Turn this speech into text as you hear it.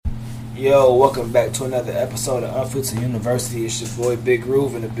Yo, welcome back to another episode of Unfiltered University. It's your boy Big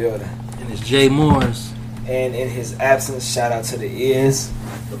Groove in the building. And it's Jay Morris. And in his absence, shout out to the ears.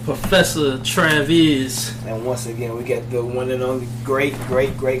 The Professor Travis. And once again, we got the one and only great. Go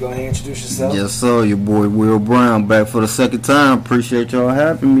ahead and introduce yourself. Yes, sir. Your boy Will Brown back for the second time. Appreciate y'all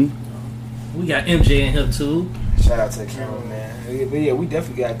having me. We got MJ in here too. Shout out to the camera, man. But yeah, we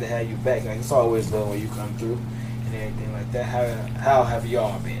definitely got to have you back. Like, it's always love when you come through and everything like that. How have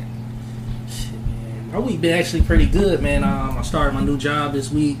y'all been? Shit, man. Our week been actually pretty good, man. I started my new job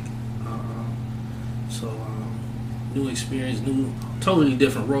this week. New experience, totally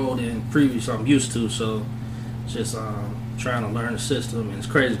different role than previous I'm used to. So just trying to learn the system, and it's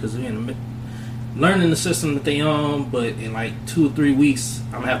crazy because learning the system that they own, but in like 2 or 3 weeks,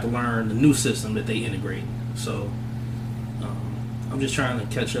 I'm gonna have to learn the new system that they integrate. So I'm just trying to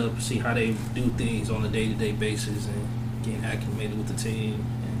catch up, see how they do things on a day-to-day basis, and getting acclimated with the team.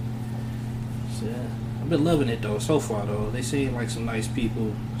 And so, yeah, I've been loving it though so far. Though they seem like some nice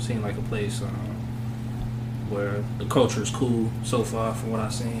people, seem like a place where the culture is cool so far, from what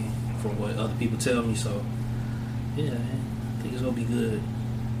I've seen, from what other people tell me. So yeah, man, I think it's gonna be good.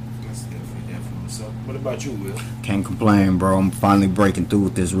 That's definitely. So, what about you, Will? Can't complain, bro. I'm finally breaking through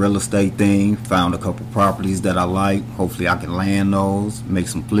with this real estate thing. Found a couple properties that I like. Hopefully I can land those, make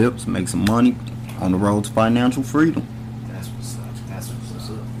some flips, make some money on the road to financial freedom. That's what's up.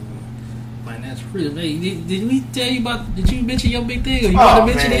 Financial freedom. Hey, did we tell you about? Did you mention your big thing, or you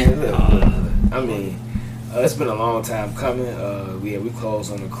want to mention it? Look, I mean, it's been a long time coming. We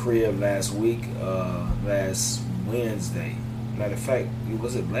closed on the crib last week, last Wednesday. Matter of fact,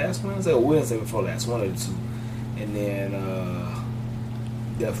 was it last Wednesday or Wednesday before last? One of the two. And then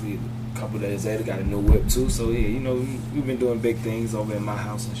definitely a couple of days later, got a new whip too. So yeah, we've been doing big things over in my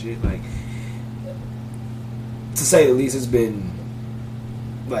house and shit. Like, to say the least, it's been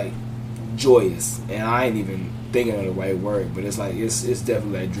like joyous, and I ain't even thinking of the right word, but it's like it's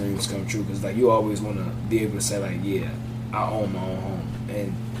definitely like dreams come true, because like you always want to be able to say like, yeah, I own my own home.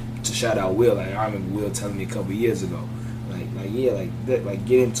 And to shout out Will, like I remember Will telling me a couple years ago,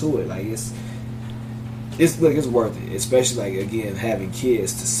 get into it. Like it's worth it, especially like again having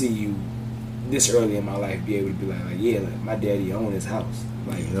kids, to see you this early in my life be able to be like my daddy owned his house.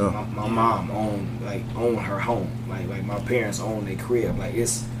 Like my mom owned her home. Like my parents owned their crib. Like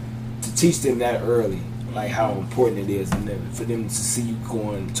it's to teach them that early, like how important it is, and for them to see you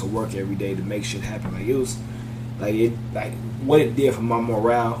going to work every day to make shit happen. Like it was, like what it did for my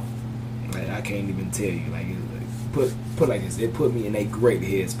morale. Like I can't even tell you. Like put like this, it put me in a great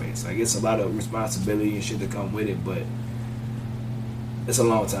headspace. Like it's a lot of responsibility and shit to come with it, but it's a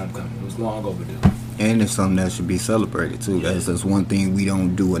long time coming. It was long overdue. And it's something that should be celebrated too. That's one thing we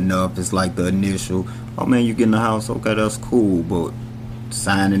don't do enough. It's like the initial, oh man, you get in the house, okay, that's cool, but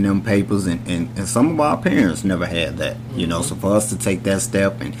signing them papers, and some of our parents never had that, so for us to take that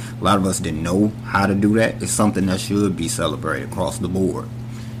step, and a lot of us didn't know how to do that, it's something that should be celebrated across the board.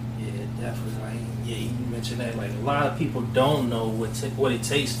 Yeah, definitely. Like, yeah, you mentioned that. Like a lot of people don't know what it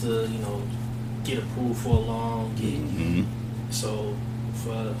takes to get approved for a loan. So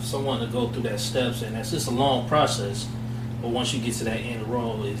for someone to go through that steps, and that's just a long process, but once you get to that end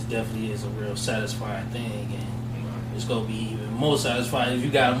roll, it definitely is a real satisfying thing, and it's gonna be even more satisfying if you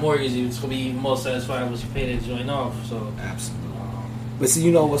got a mortgage. It's gonna be even more satisfying once you pay that joint off. So absolutely. But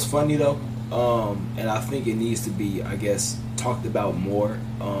see, what's funny though, and I think it needs to be, I guess, talked about more.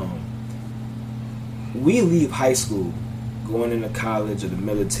 We leave high school, going into college or the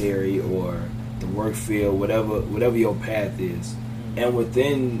military or the work field, whatever your path is, and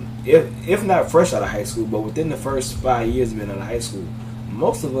within, if not fresh out of high school, but within the first 5 years of being out of high school,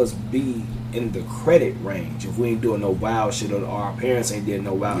 most of us be in the credit range if we ain't doing no wild shit, or our parents ain't did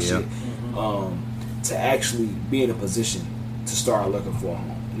no wild shit, to actually be in a position to start looking for a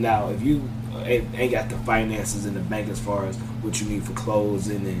home. Now, if you ain't got the finances in the bank as far as what you need for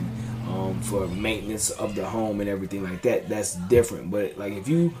closing and for maintenance of the home and everything like that, that's different. But like if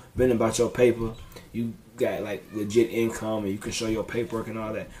you been about your paper, you got like legit income, and you can show your paperwork and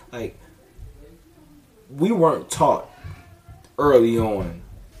all that. Like we weren't taught early on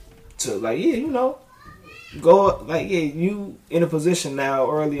to go you in a position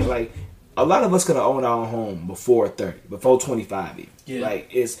now early, like a lot of us could have owned our own home before 30, before 25 even. Yeah. Like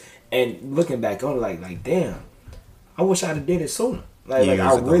it's, and looking back on it, like damn, I wish I'd have did it sooner.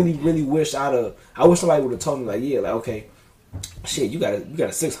 I really wish I wish somebody would have told me okay, shit, you got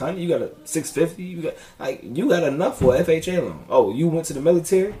a 600, you got a 650, you got enough for an FHA loan. Oh, you went to the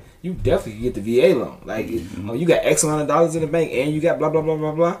military, you definitely get the VA loan. Like, you got X amount of dollars in the bank, and you got blah blah blah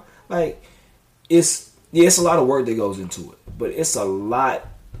blah blah. Like, it's a lot of work that goes into it, but it's a lot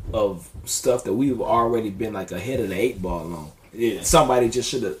of stuff that we've already been like ahead of the 8 ball on. Somebody just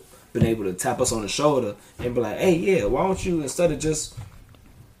should have been able to tap us on the shoulder and be like, hey, yeah, why don't you, instead of just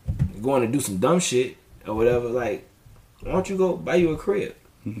going to do some dumb shit or whatever, like, why don't you go buy you a crib?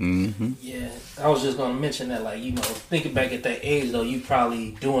 Mm-hmm. Yeah, I was just gonna mention that, like, you know, thinking back at that age though, you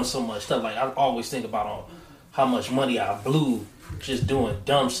probably doing so much stuff. Like, I always think about how much money I blew just doing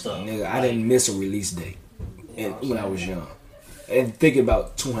dumb stuff. Nigga, I didn't miss a release date when I was young. And thinking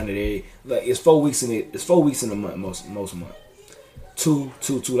about 280, like it's 4 weeks in it. It's 4 weeks in a month, most month. Two.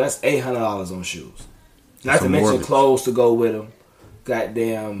 That's $800 on shoes. Not to mention clothes to go with them.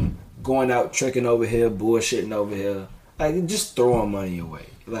 Goddamn, going out trekking over here, bullshitting over here. Like, just throwing money away.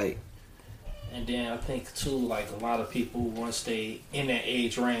 Like, and then I think too, like a lot of people, once they in that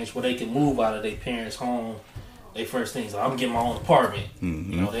age range where they can move out of their parents' home, they first thing is like, I'm getting my own apartment.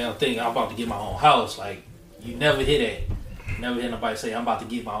 Mm-hmm. You know, they don't think I'm about to get my own house. Like, you never hear that. Never hear nobody say I'm about to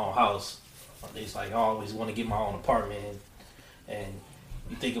get my own house. It's like I always want to get my own apartment. And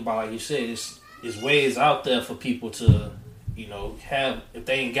you think about, like you said, it's ways out there for people to, you know, have, if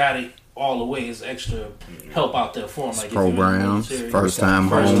they ain't got it all the way, it's extra help out there for them. Like programs, first time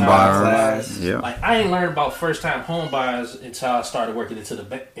home buyers. Yeah. Like, I ain't learned about first time home buyers until I started working in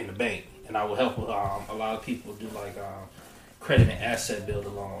the bank, and I would help with a lot of people do like credit and asset builder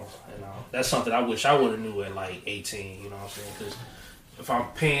loans, and that's something I wish I would have knew at like 18. You know what I'm saying? Because if I'm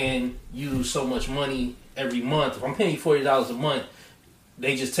paying you so much money every month, if I'm paying you $40 a month,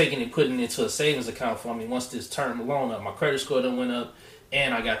 they just taking it and putting it into a savings account for me. Once this term loan up, my credit score done went up,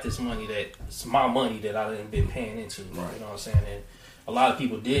 and I got this money it's my money that I didn't been paying into. Right. You know what I'm saying? And a lot of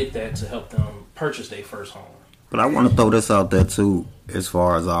people did that to help them purchase their first home. But I want to throw this out there too, as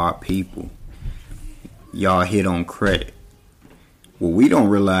far as our people. Y'all hit on credit. What we don't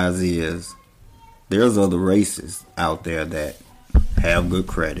realize is there's other races out there that have good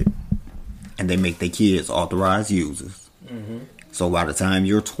credit, and they make their kids authorized users. Mm-hmm. So by the time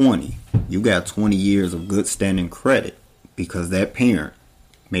you're 20, you got 20 years of good standing credit because that parent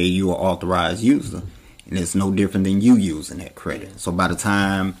made you an authorized user, and it's no different than you using that credit. So by the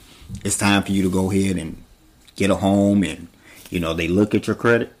time it's time for you to go ahead and get a home, and you know they look at your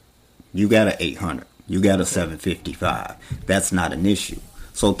credit, you got an 800, you got a 755. That's not an issue.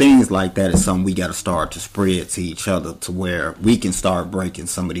 So things like that is something we got to start to spread to each other, to where we can start breaking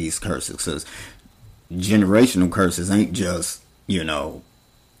some of these curses. Because generational curses ain't just, you know,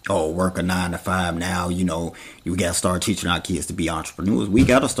 oh, work a 9 to 5 now. You know, you got to start teaching our kids to be entrepreneurs. We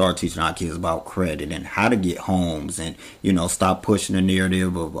got to start teaching our kids about credit and how to get homes, and, you know, stop pushing the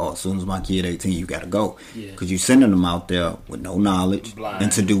narrative of, oh, as soon as my kid 18, you got to go. Because you're sending them out there with no knowledge. Blind.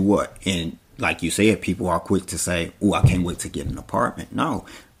 And to do what? And like you said, people are quick to say, oh, I can't wait to get an apartment. No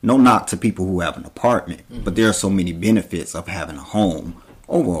knock to people who have an apartment. Mm-hmm. But there are so many benefits of having a home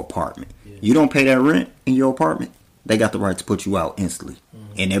over an apartment. Yeah. You don't pay that rent in your apartment, they got the right to put you out instantly.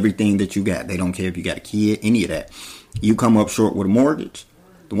 Mm-hmm. And everything that you got. They don't care if you got a kid, any of that. You come up short with a mortgage,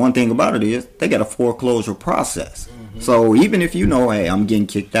 the one thing about it is they got a foreclosure process. Mm-hmm. So even if you know, hey, I'm getting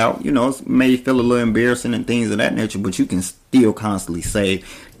kicked out, you know, it may feel a little embarrassing and things of that nature, but you can still constantly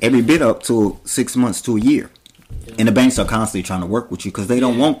save every bit up to 6 months to a year. Yeah. And the banks are constantly trying to work with you because they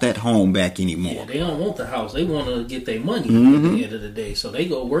don't want that home back anymore. Yeah, they don't want the house. They want to get their money at the end of the day. So they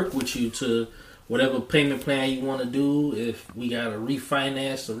go work with you to whatever payment plan you want to do. If we got to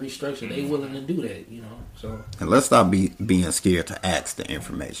refinance or restructure, they willing to do that, you know. So, and let's stop being scared to ask the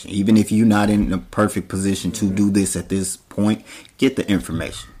information. Even if you're not in the perfect position to do this at this point, get the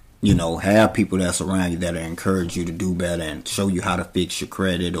information. You know, have people that's around you that encourage you to do better and show you how to fix your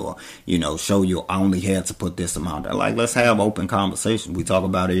credit, or, you know, show you I only had to put this amount there. Like, let's have open conversation. We talk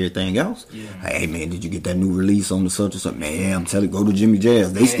about everything else. Yeah. Hey, man, did you get that new release on the such and such? Man, I'm telling you, go to Jimmy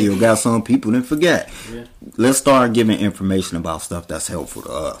Jazz. They still got some people didn't forget. Yeah. Let's start giving information about stuff that's helpful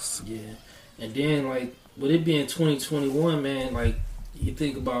to us. Yeah. And then, like, with it being 2021, man, like, you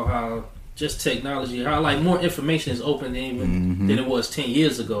think about how just technology, how like more information is open than it was 10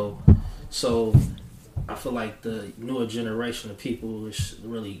 years ago. So I feel like the newer generation of people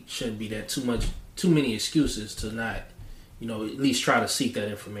really shouldn't be that too many excuses to not, you know, at least try to seek that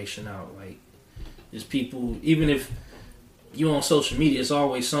information out. Like, there's people, even if you're on social media, it's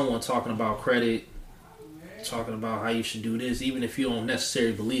always someone talking about credit, talking about how you should do this, even if you don't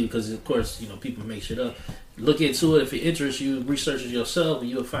necessarily believe it, because of course, you know, people make shit up. Look into it. If it interests you, research it yourself, and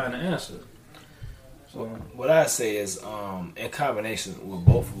you'll find the answer. So what I say is, in combination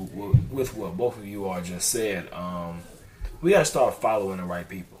with what both of you all just said, we gotta start following the right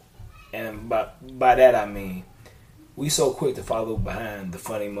people, and by that I mean we so quick to follow behind the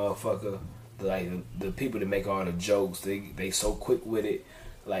funny motherfucker, like the people that make all the jokes. They so quick with it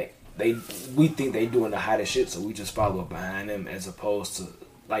like we think they doing the hottest shit, so we just follow behind them as opposed to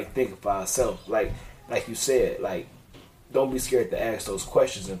like thinking for ourselves. Like you said, like don't be scared to ask those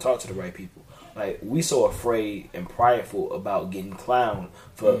questions and talk to the right people. Like we so afraid and prideful about getting clowned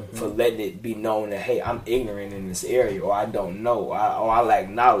for letting it be known that hey, I'm ignorant in this area, or I don't know, or I lack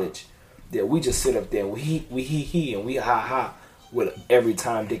knowledge. That we just sit up there and we he and we ha ha with every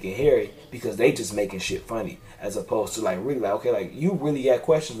time Dick and Harry because they just making shit funny, as opposed to like really like okay, like you really got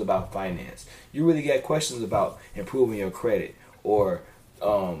questions about finance, you really got questions about improving your credit or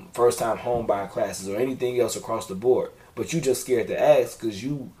first time home buying classes or anything else across the board, but you just scared to ask because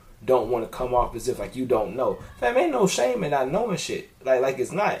you don't want to come off as if like you don't know. Fam, ain't no shame in not knowing shit. Like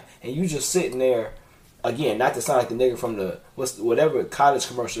it's not. And you just sitting there, again, not to sound like the nigga from the whatever college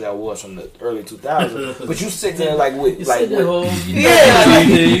commercial that was from the early 2000s, but you sitting there like with you like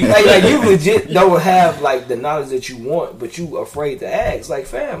you legit don't have like the knowledge that you want, but you afraid to ask. Like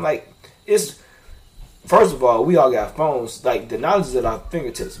fam, like it's first of all, we all got phones. Like the knowledge is at our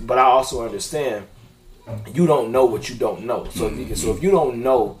fingertips, but I also understand you don't know what you don't know. So if you don't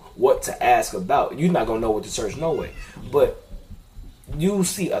know what to ask about, you're not gonna know what to search no way. But you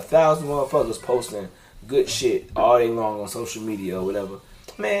see 1,000 motherfuckers posting good shit all day long on social media or whatever.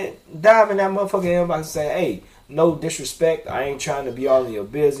 Man, dive in that motherfucking inbox and say, hey, no disrespect, I ain't trying to be all in your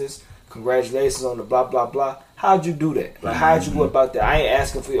business. Congratulations on the blah blah blah. How'd you do that? Like how'd you go about that? I ain't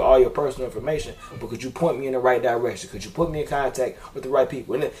asking for all your personal information, but could you point me in the right direction? Could you put me in contact with the right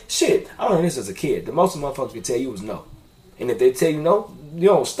people? And then, shit, I learned this as a kid. The most motherfuckers can tell you is no. And if they tell you no, you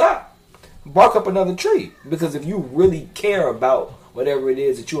don't stop. Bark up another tree. Because if you really care about whatever it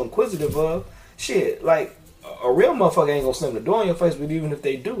is that you're inquisitive of, shit, like a real motherfucker ain't gonna slam the door in your face, but even if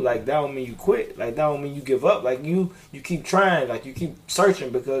they do, like that don't mean you quit. Like that don't mean you give up. Like you keep trying, like you keep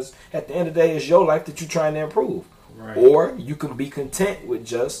searching, because at the end of the day it's your life that you're trying to improve. Right. Or you can be content with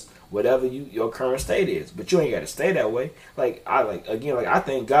just whatever your current state is. But you ain't gotta stay that way. I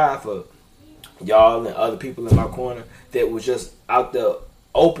thank God for y'all and other people in my corner that was just out there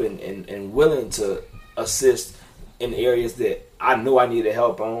open and willing to assist in areas that I knew I needed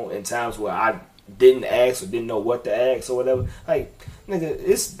help on, in times where I didn't ask or didn't know what to ask or whatever. Like,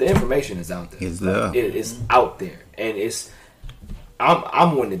 nigga, the information is out there. It's there. It's out there, and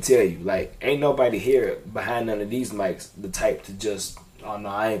I'm wanting to tell you, like, ain't nobody here behind none of these mics the type to just, oh no,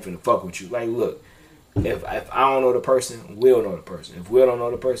 I ain't finna fuck with you. Like, look, if I don't know the person, Will know the person. If Will don't know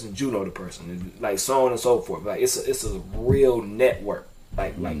the person, you know the person. Like, so on and so forth. Like, it's a real network.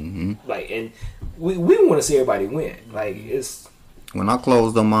 Like, and we want to see everybody win. Like, it's. When I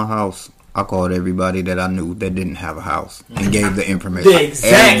closed on my house, I called everybody that I knew that didn't have a house and gave the information. The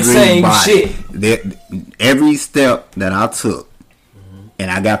exact same shit. Every step that I took, and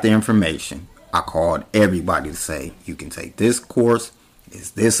I got the information, I called everybody to say, you can take this course, it's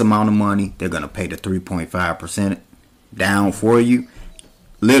this amount of money, they're going to pay the 3.5% down for you.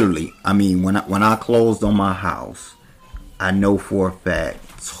 Literally, I mean, when I closed on my house, I know for a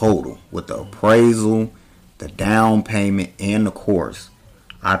fact, total, with the appraisal, the down payment, and the course,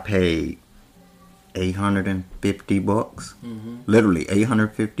 I paid $850. Literally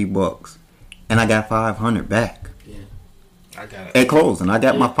 $850, and I got $500 back. Yeah, I got it at closing. I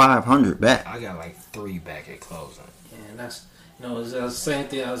got my $500 back. I got like 3 back at closing. Yeah, and that's it's the same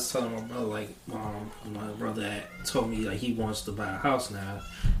thing I was telling my brother. Like, my brother had told me like he wants to buy a house now,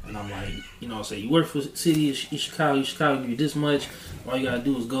 and I'm like, say you work for the city in Chicago. Chicago give you this much. All you gotta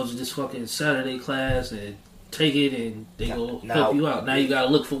do is go to this fucking Saturday class and take it, and they go help you out. Now you gotta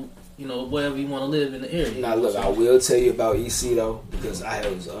look for wherever you want to live in the area. Now look, I will tell you about EC though, because I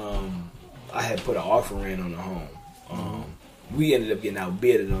had put an offer in on the home. We ended up getting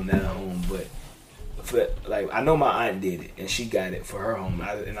outbidded on that home, but I know my aunt did it and she got it for her home,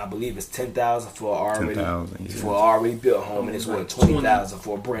 and I believe it's $10,000 for an already built home, and it's worth $20,000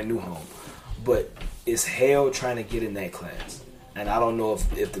 for a brand new home. But it's hell trying to get in that class, and I don't know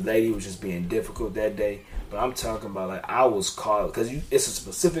if the lady was just being difficult that day. But I'm talking about, like, I was called, because it's a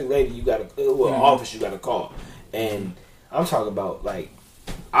specific lady you got to, office you got to call. And I'm talking about, like,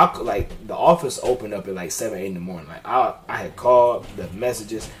 the office opened up at like 7, 8 in the morning. Like, I had called, the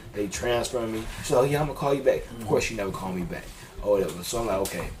messages, they transferred me. She's like, oh, yeah, I'm going to call you back. Of course, she never called me back. Or whatever. So I'm like,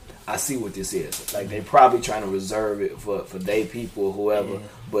 okay, I see what this is. Like, they probably trying to reserve it for they people or whoever. Yeah.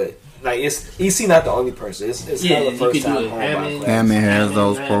 But, like, it's EC not the only person. It's not the first time Hammond has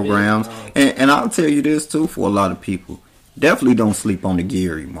those programs. And I'll tell you this, too, for a lot of people. Definitely don't sleep on the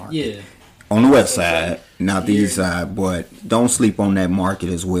Gary market. Yeah. On the west side, not the east side, but don't sleep on that market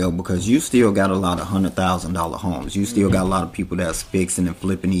as well, because you still got a lot of $100,000 homes. You still got a lot of people that's fixing and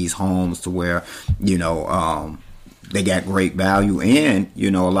flipping these homes to where, They got great value, and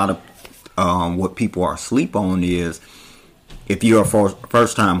a lot of what people are asleep on is if you're a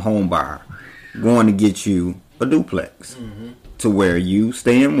first time home buyer, going to get you a duplex to where you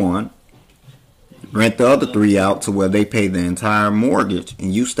stay in one, rent the other 3 out to where they pay the entire mortgage,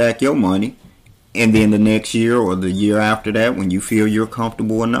 and you stack your money. And then the next year or the year after that, when you feel you're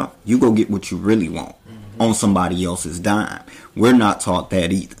comfortable enough, you go get what you really want on somebody else's dime. We're not taught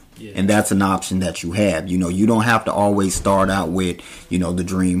that either. Yeah. And that's an option that you have. You don't have to always start out with, the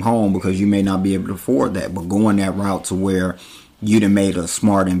dream home, because you may not be able to afford that. But going that route to where you done made a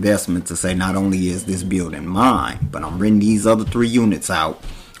smart investment to say, not only is this building mine, but I'm renting these other 3 units out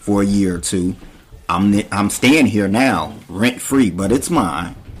for a year or 2. I'm staying here now, rent free, but it's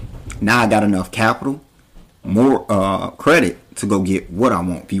mine. Now I got enough capital, more credit to go get what I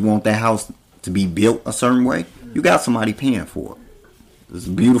want. If you want that house to be built a certain way, you got somebody paying for it. It's a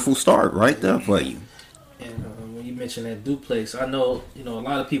beautiful start right there for you. And when you mention that duplex, I know, a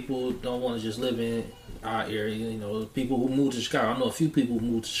lot of people don't want to just live in our area. People who moved to Chicago. I know a few people who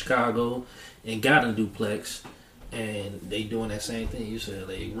moved to Chicago and got a duplex. And they doing that same thing. You said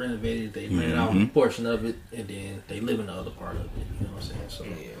they renovated, they rented out a portion of it, and then they live in the other part of it. You know what I'm saying? So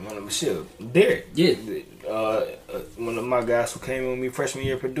one of Michelle, Derek, one of my guys who came with me freshman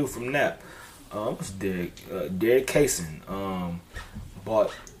year at Purdue from NAP, what's Derek? Derek Kaysen,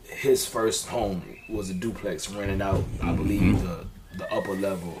 bought his first home, was a duplex, rented out, I believe the upper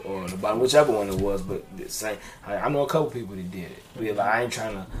level or the bottom, whichever one it was. But the same, I know a couple people that did it. But I ain't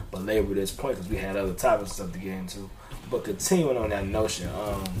trying to belabor this point because we had other topics and stuff to get into. But continuing on that notion,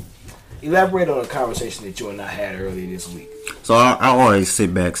 elaborate on a conversation that you and I had earlier this week. So I always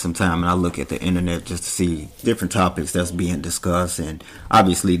sit back sometime and I look at the internet just to see different topics that's being discussed, and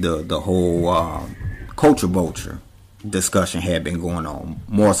obviously the whole culture vulture discussion had been going on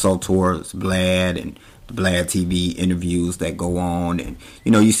more so towards Vlad and Vlad TV interviews that go on, and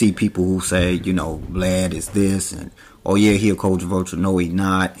you see people who say Vlad is this, and oh yeah, he a culture vulture. No, he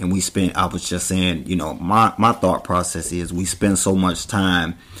not. And I was just saying, my thought process is we spend so much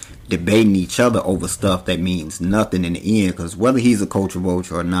time debating each other over stuff that means nothing in the end, because whether he's a culture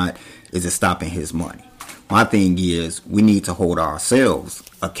vulture or not, is it stopping his money? My thing is we need to hold ourselves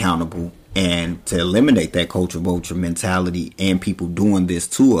accountable, and to eliminate that culture vulture mentality and people doing this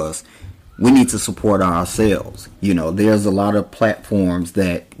to us, we need to support ourselves. There's a lot of platforms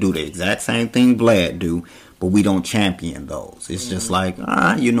that do the exact same thing Vlad do, but we don't champion those. It's just like,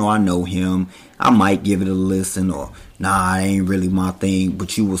 I know him. I might give it a listen, or nah, it ain't really my thing.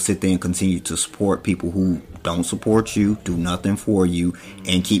 But you will sit there and continue to support people who don't support you, do nothing for you,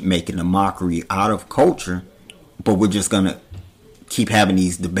 and keep making a mockery out of culture. But we're just going to keep having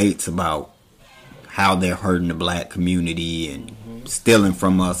these debates about how they're hurting the black community and stealing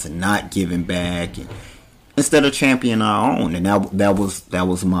from us and not giving back, and instead of championing our own. And that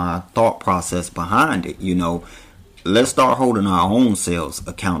was my thought process behind it. Let's start holding our own selves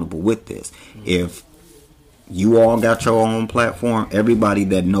accountable with this. If you all got your own platform, everybody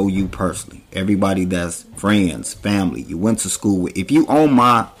that know you personally, everybody that's friends, family, you went to school with, if you own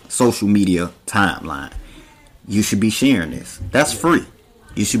my social media timeline, you should be sharing this. That's free.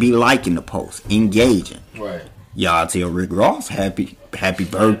 You should be liking the post, engaging. Right. Y'all tell Rick Ross happy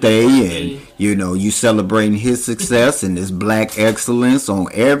birthday, and you celebrating his success and his black excellence on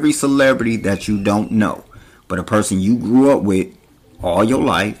every celebrity that you don't know, but a person you grew up with all your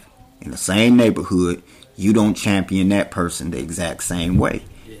life in the same neighborhood. You don't champion that person the exact same way,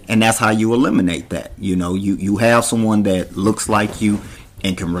 and that's how you eliminate that. You have someone that looks like you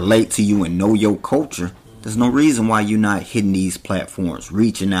and can relate to you and know your culture. There's no reason why you're not hitting these platforms,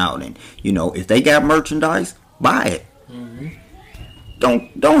 reaching out, and if they got merchandise, buy it.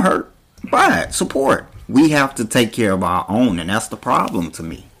 Don't hurt. Buy it. Support. We have to take care of our own, and that's the problem to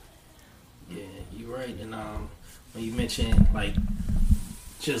me. Yeah, you're right. And when you mentioned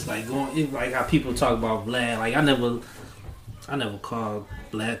just going, like how people talk about Vlad, I never called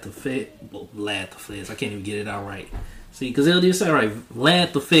Vlad the Feds. I can't even get it out right. See, because they'll just say, right,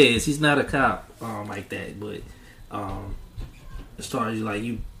 Vlad the Feds, he's not a cop like that. But as far as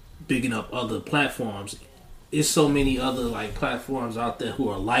you bigging up other platforms, it's so many other platforms out there who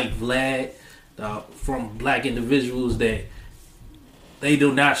are like Vlad, from black individuals, that they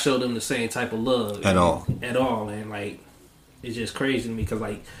do not show them the same type of love at all. And it's just crazy to me,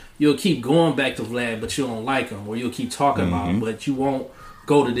 because you'll keep going back to Vlad, but you don't like him, or you'll keep talking about him, but you won't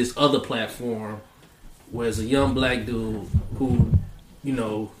go to this other platform where it's a young black dude who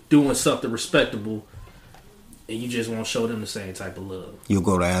doing something respectable, and you just won't show them the same type of love. You'll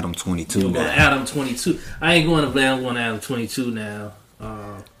go to Adam 22 You'll now. go to Adam 22. I ain't going to Vlad, I'm going to Adam 22 now.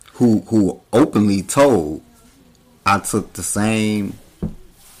 Who openly told, I took the same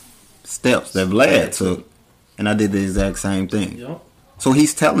steps that Vlad took, and I did the exact same thing. Yep. So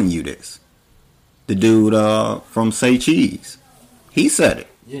he's telling you this. The dude from Say Cheese, he said it.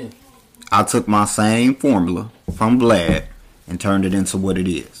 Yeah. I took my same formula from Vlad and turned it into what it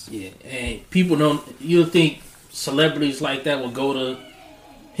is. Yeah, and people don't. You'll think celebrities like that will go to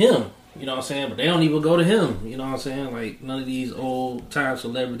him. You know what I'm saying? But they don't even go to him. You know what I'm saying? Like none of these old time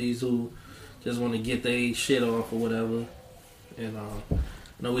celebrities who just want to get their shit off or whatever. And I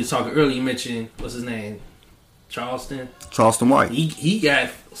know we was talking earlier. You mentioned what's his name, Charleston White. He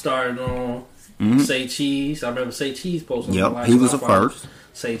got started on Say Cheese. I remember Say Cheese posting. Yep, he was the first.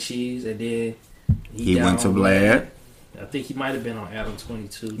 Say Cheese, and then he went to Vlad. I think he might have been on Adam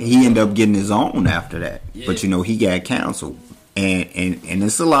 22. He ended up getting his own after that, Yeah. but he got canceled. And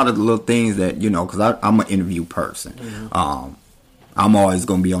it's a lot of little things that because I'm an interview person. Mm-hmm. I'm always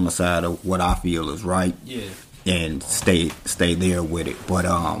gonna be on the side of what I feel is right. Yeah. And stay there with it. But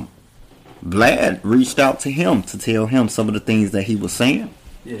Vlad reached out to him to tell him some of the things that he was saying.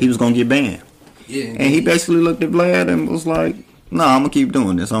 Yeah. He was gonna get banned. Yeah. And he basically looked at Vlad and was like, "No, I'm gonna keep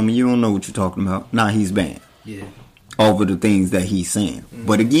doing this. You don't know what you're talking about." Nah, he's banned. Yeah. Over the things that he's saying. Mm-hmm.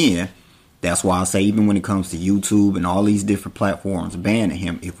 But again, that's why I say even when it comes to YouTube and all these different platforms banning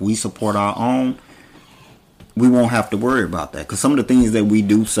him, if we support our own, we won't have to worry about that. Because some of the things that we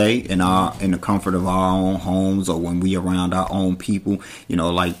do say in the comfort of our own homes or when we around our own people,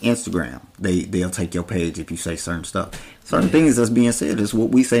 like Instagram, they'll take your page if you say certain stuff. Certain things that's being said is what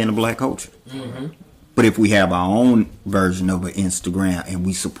we say in the black culture. Mm-hmm. But if we have our own version of an Instagram and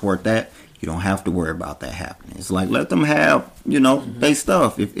we support that, you don't have to worry about that happening. It's like, let them have, they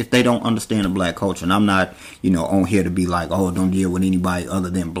stuff if they don't understand the black culture. And I'm not, on here to be like, oh, don't deal with anybody other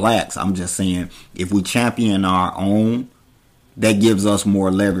than blacks. I'm just saying, if we champion our own, that gives us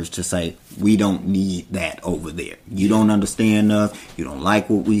more leverage to say, we don't need that over there. You don't understand us. You don't like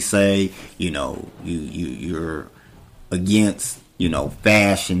what we say. You're against,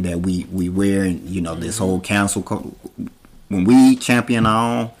 fashion that we wear and, this whole cancel culture. When we champion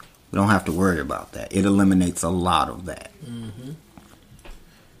our own, we don't have to worry about that. It eliminates a lot of that. Mm-hmm.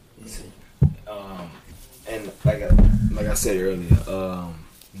 And like I said earlier,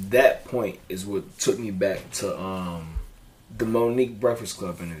 that point is what took me back to the Monique Breakfast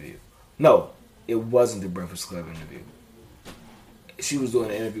Club interview. No, it wasn't the Breakfast Club interview. She was doing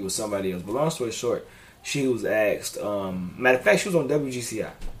an interview with somebody else. But long story short, she was asked. Matter of fact, she was on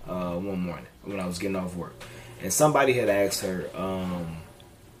WGCI one morning when I was getting off work, and somebody had asked her.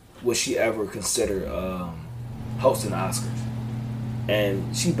 Would she ever consider hosting the Oscars?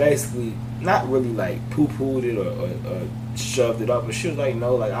 And she basically not really like poo-pooed it or shoved it up, but she was like,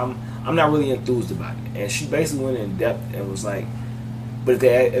 no, like I'm not really enthused about it. And she basically went in depth and was like, but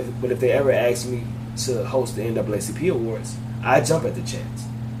if they ever asked me to host the NAACP Awards, I'd jump at the chance.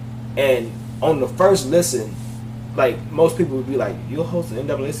 And on the first listen, like most people would be like, you'll host the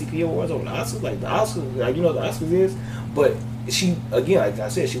NAACP Awards over the Oscars? Like the Oscars, like the Oscars is, but she, again, like I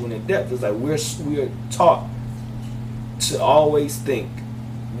said, she went in depth. It's like we're taught to always think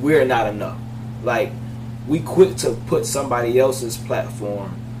we're not enough. Like we quit to put somebody else's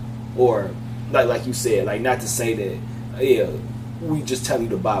platform, or like you said, like not to say that we just tell you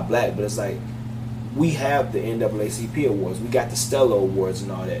to buy black, but it's like we have the NAACP Awards, we got the Stella Awards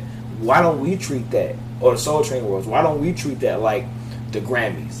and all that. Why don't we treat that, or the Soul Train Awards? Why don't we treat that like the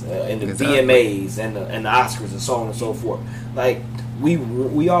Grammys and the VMAs and the Oscars and so on and so forth? Like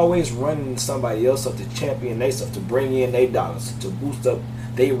we always run somebody else up to champion their stuff, to bring in their dollars, to boost up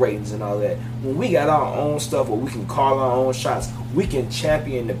their ratings and all that. When we got our own stuff where we can call our own shots, we can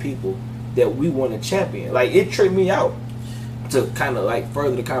champion the people that we want to champion. Like it tripped me out to kind of like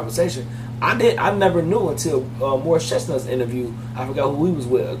further the conversation. I never knew until Morris Chestnut's interview. I forgot who he was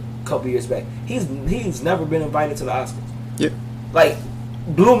with a couple years back. He's never been invited to the Oscars. Yep. Like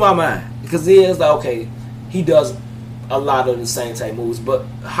blew my mind because it's like, okay, he does a lot of the same type movies, but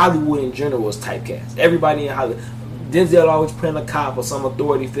Hollywood in general is typecast. Everybody in Hollywood, Denzel always playing a cop or some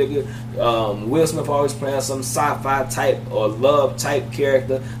authority figure. Will Smith always playing some sci-fi type or love type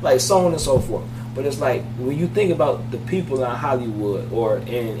character, like so on and so forth. But it's like when you think about the people in Hollywood or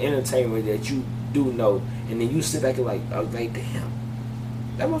in entertainment that you do know, and then you sit back and like damn,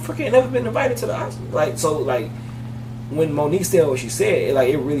 that motherfucker ain't never been invited to the Oscars. Like so, like when Monique said what she said,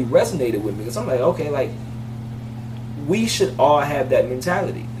 it really resonated with me because I'm like, okay, like we should all have that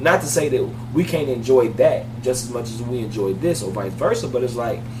mentality. Not to say that we can't enjoy that just as much as we enjoy this or vice versa, but it's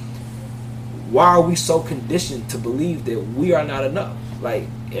like, why are we so conditioned to believe that we are not enough? Like,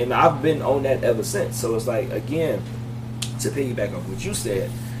 and I've been on that ever since. So it's like, again, to piggyback off what you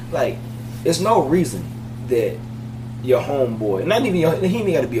said, like, there's no reason that your homeboy, not even he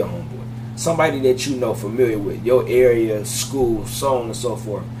ain't got to be a homeboy, somebody that you know, familiar with your area, school, so on and so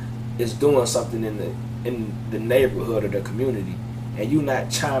forth, is doing something in the neighborhood or the community, and you not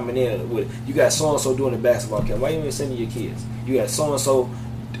chiming in with, you got so and so doing the basketball camp, why you ain't sending your kids? You got so and so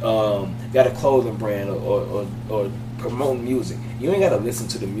got a clothing brand or promoting music. You ain't got to listen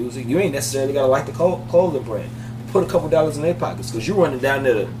to the music. You ain't necessarily got to like the clothing brand. Put a couple dollars in their pockets, because you're running down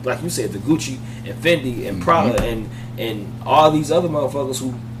there, like you said, the Gucci and Fendi and Prada and all these other motherfuckers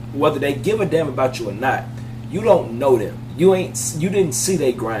who, whether they give a damn about you or not, you don't know them. You didn't see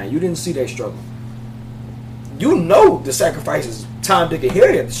their grind. You didn't see their struggle. You know the sacrifices Tom, Dick, and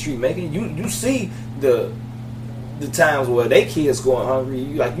Harry at the street making. You see the times where they kids going hungry.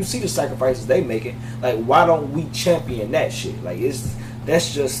 You see the sacrifices they making. Like, why don't we champion that shit? Like,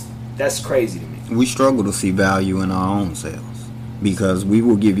 that's crazy to me. We struggle to see value in our own selves, because we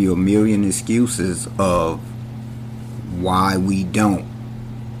will give you a million excuses of why we don't.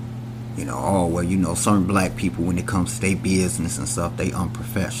 Certain black people, when it comes to their business and stuff, they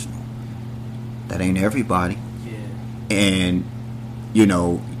unprofessional. That ain't everybody. Yeah. And,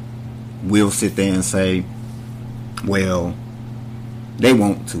 we'll sit there and say, well, they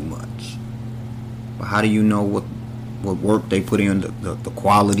want too much. But how do you know what work they put in, the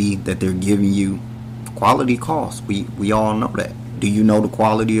quality that they're giving you? Quality costs. We all know that. Do you know the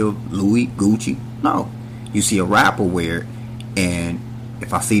quality of Louis, Gucci? No. You see a rapper wear it, and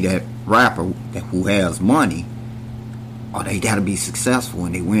if I see that rapper who has money, they gotta be successful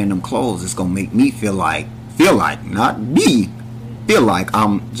and they wearing them clothes, it's gonna make me feel like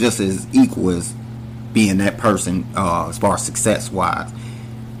I'm just as equal as being that person as far as success wise.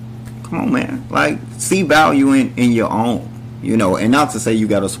 Come on, man. Like, see value in your own, and not to say you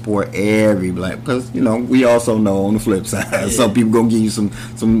got to support every black, because we also know on the flip side, some people gonna give you some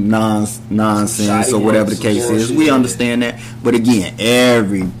nonsense or whatever the case is. We understand that, but again,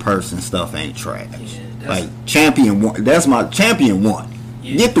 every person's stuff ain't trash. Like, champion one, that's my champion one.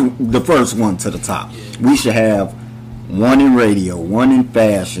 Get the first one to the top. We should have one in radio, one in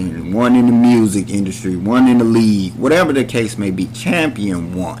fashion, one in the music industry, one in the league, whatever the case may be.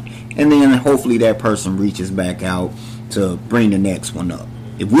 Champion one. And then hopefully that person reaches back out to bring the next one up.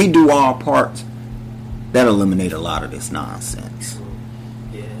 If we do our parts, that'll eliminate a lot of this nonsense.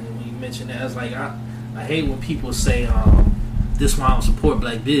 Yeah, when you mention that, it's like I hate when people say, this is why I don't support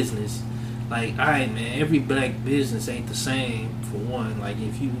black business. Like, man, every black business ain't the same, for one. Like,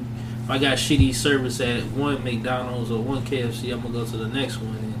 if I got shitty service at one McDonald's or one KFC, I'm gonna go to the next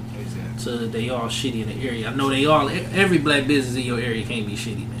one, and so they all shitty in the area. I know every black business in your area can't be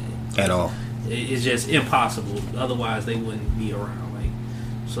shitty, man. At all. It's just impossible. Otherwise, they wouldn't be around. Like,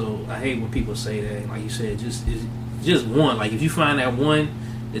 so I hate when people say that. Like you said, just one. Like, if you find that one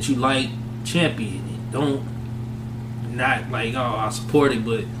that you like, champion it. Don't not like, I support it,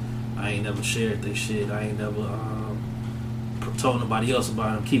 but I ain't never shared this shit. I ain't never told nobody else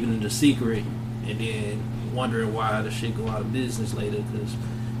about it. I'm keeping it a secret, and then wondering why the shit go out of business later, because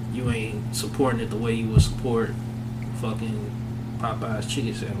you ain't supporting it the way you would support fucking Popeye's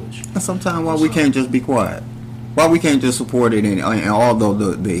chicken sandwich. And sometimes why we can't just be quiet? Why we can't just support it? And although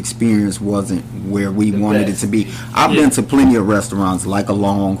the experience wasn't where we wanted it to be, I've been to plenty of restaurants like a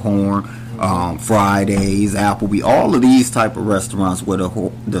Longhorn, Fridays, Applebee, all of these type of restaurants where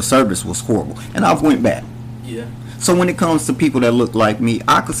the service was horrible, and I've went back. Yeah. So when it comes to people that look like me,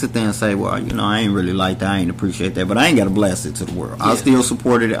 I could sit there and say, well, I ain't really like that, I ain't appreciate that, but I ain't got to blast it to the world. I still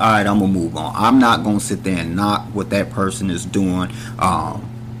supported it. All right, I'm going to move on. I'm not going to sit there and knock what that person is doing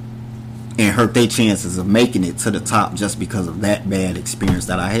and hurt their chances of making it to the top just because of that bad experience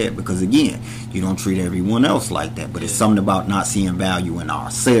that I had. Because, again, you don't treat everyone else like that, but it's something about not seeing value in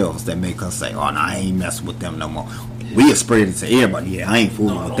ourselves that make us say, I ain't messing with them no more. We have spread it to everybody. I ain't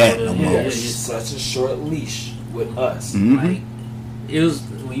fooling with that no more. It's such a short leash with us. Like, it was,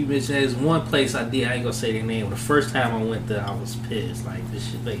 when you mentioned there's one place I ain't gonna say their name. The first time I went there, I was pissed. Like,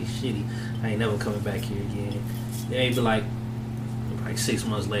 this shit is shitty. I ain't never coming back here again. Maybe like 6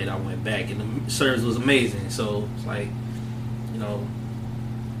 months later, I went back, and the service was amazing. So it's like,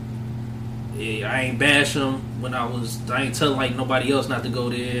 I ain't bash them I ain't telling like nobody else not to go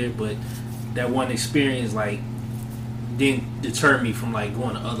there, but that one experience didn't deter me from like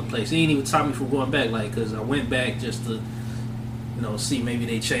going to other places. It didn't even stop me from going back, like, because I went back just to see maybe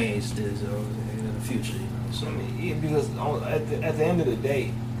they changed this in the future. So because at the end of the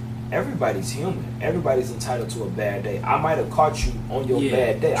day, everybody's human. Everybody's entitled to a bad day. I might have caught you on your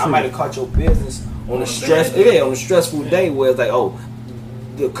bad day. True. I might have caught your business on a stressful day where it's like,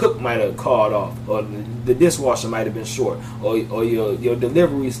 the cook might have called off, or the dishwasher might have been short, or your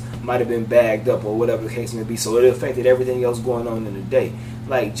deliveries might have been bagged up, or whatever the case may be. So it affected everything else going on in the day.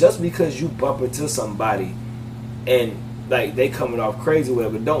 Like, just because you bump into somebody and like they coming off crazy or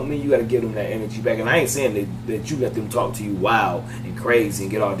whatever, don't mean you got to give them that energy back. And I ain't saying that you let them talk to you wild and crazy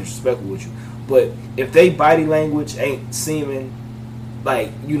and get all disrespectful with you. But if they body language ain't seeming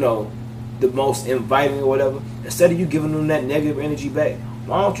like, you know, the most inviting or whatever, instead of you giving them that negative energy back,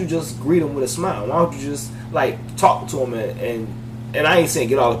 why don't you just greet them with a smile? Why don't you just like talk to them and I ain't saying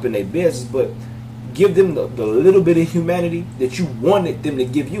get all up in their business, but give them the little bit of humanity that you wanted them to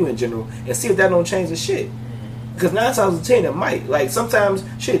give you in general, and see if that don't change the shit. Because 9 times out of 10 it might. Like, sometimes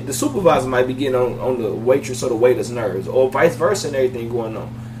shit, the supervisor might be getting on the waitress or the waiter's nerves, or vice versa, and everything going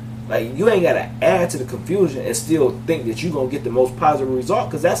on. Like, you ain't gotta add to the confusion and still think that you're gonna get the most positive result,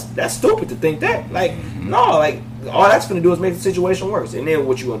 because that's stupid to think that. Like, no, like, all that's gonna do is make the situation worse. And then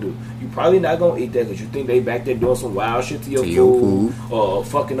what you gonna do? You probably not gonna eat that because you think they back there doing some wild shit to your food or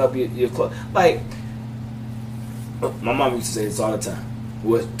fucking up your clothes. Like, my mom used to say this all the time.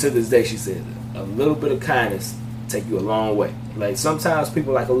 Well, to this day she says it. A little bit of kindness take you a long way. Like, sometimes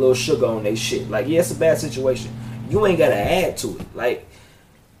people like a little sugar on their shit. Like, yeah, it's a bad situation. You ain't gotta add to it. Like,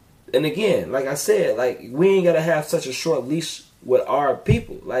 and again, like I said, like, we ain't gotta have such a short leash with our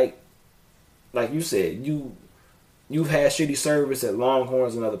people. Like you said, you've had shitty service at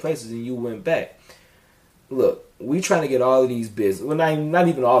Longhorns and other places, and you went back. Look, we trying to get all of these business. Well, not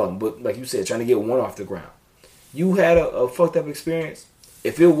even all of them, but like you said, trying to get one off the ground. You had a fucked up experience.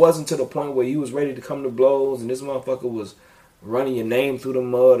 If it wasn't to the point where you was ready to come to blows and this motherfucker was running your name through the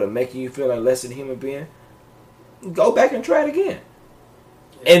mud or making you feel like less than a human being, go back and try it again.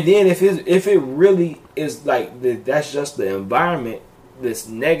 And then if it really is like that's just the environment that's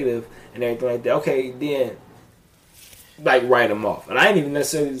negative and everything like that, okay, then like write them off. And I ain't even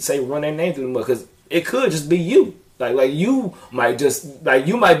necessarily say run their name through the mud, because it could just be you. Like you might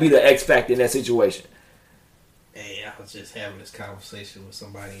be the X factor in that situation. Hey, I was just having this conversation with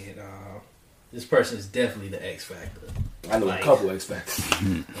somebody, and this person is definitely the X factor. I know a couple X factors.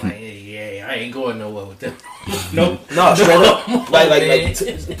 Like, yeah, I ain't going nowhere with them. Nope. No, straight up. Like put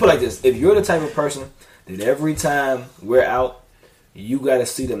it like this: if you're the type of person that every time we're out, you gotta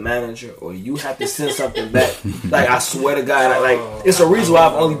see the manager or you have to send something back, like, I swear to God, like it's a reason why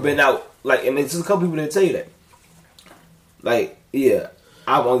I've only been out. Like, and there's just a couple people that tell you that. Like, yeah.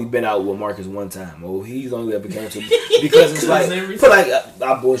 I've only been out with Marcus one time. Oh, he's only ever came to me because it's like, put like,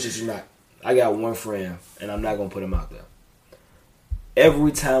 I bullshit you not. I got one friend, and I'm not gonna put him out there.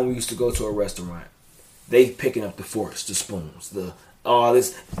 Every time we used to go to a restaurant, they picking up the forks, the spoons, all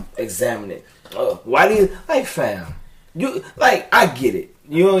this, examine it. Why do you like, fam? You like, I get it.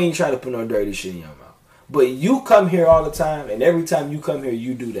 You don't even try to put no dirty shit in your mouth, but you come here all the time, and every time you come here,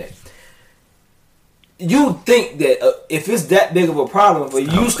 you do that. You think that if it's that big of a problem for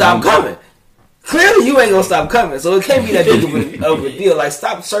you, stop coming. Clearly, you ain't gonna stop coming, so it can't be that big of a deal. Like,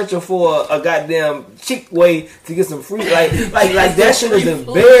 stop searching for a goddamn cheap way to get some free. Like that shit is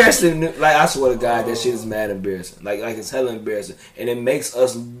embarrassing. Like, I swear to God, that shit is mad embarrassing. Like it's hella embarrassing, and it makes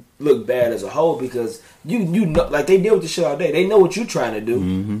us look bad as a whole, because you know, like, they deal with this shit all day. They know what you trying to do.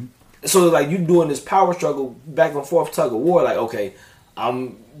 Mm-hmm. So like, you doing this power struggle back and forth, tug of war. Like, okay,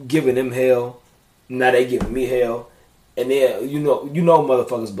 I'm giving them hell. Now they giving me hell, and then you know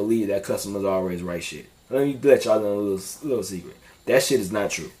motherfuckers believe that customers always write shit. Let me let y'all know a little secret. That shit is not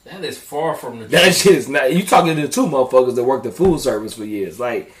true. That is far from the truth. That shit is not. You talking to two motherfuckers that worked the food service for years.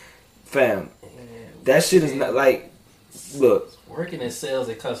 Like, fam, that shit is not, like, look. Working in sales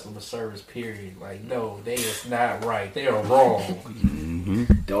and customer service, period. Like, no, they is not right. They are wrong.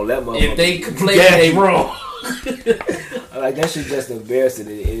 Mm-hmm. Don't let motherfuckers. If they complain, they wrong. Like, that shit just embarrassing,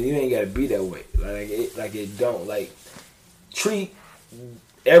 and you ain't gotta be that way. Like it don't. Like, treat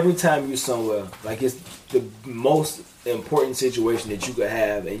every time you somewhere like it's the most important situation that you could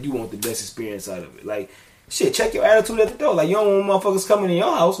have, and you want the best experience out of it. Like, shit, check your attitude at the door. Like, you don't want motherfuckers coming in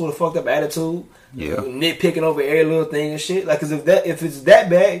your house with a fucked up attitude, nitpicking over every little thing and shit. Like, cause if it's that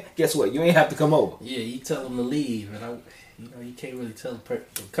bad, guess what? You ain't have to come over. Yeah, you tell them to leave, and you can't really tell the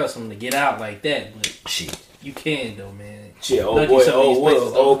customer to get out like that, but shit. You can though, man. Shit, old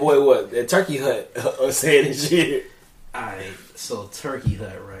boy, what? The Turkey Hut saying this shit. Alright, so Turkey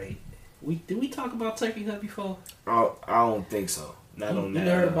Hut, right? Did we talk about Turkey Hut before? I don't think so. Not on that. You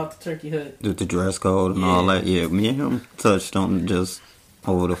heard about the Turkey Hut? The dress code and all that. Yeah, me and him touched on just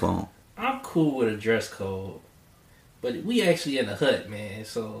over the phone. I'm cool with a dress code, but we actually in the hut, man.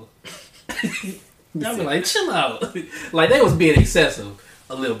 So I be like, chill out. Like, they was being excessive.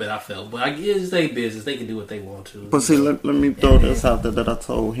 a little bit. I felt, but it's their business. They can do what they want to. But see, let me throw this out there that I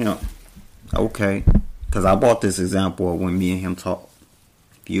told him. Okay, because I brought this example of when me and him talk.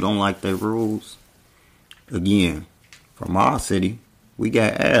 If you don't like their rules, again, from our city, we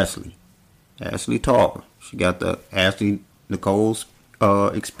got Ashley Tarver. She got the Ashley Nicole's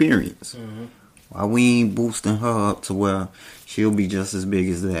experience. Mm-hmm. Why we ain't boosting her up to where she'll be just as big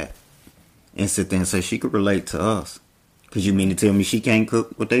as that? And sit there and say she could relate to us. Because you mean to tell me she can't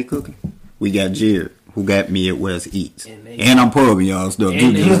cook what they cooking? We got Jared, who got Midwest Eats. And I'm probing y'all stuff.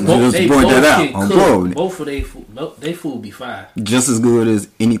 Just point that out. I'm probing it. Both of they food be fine. Just as good as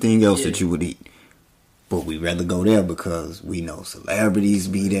anything else that you would eat. But we rather go there because we know celebrities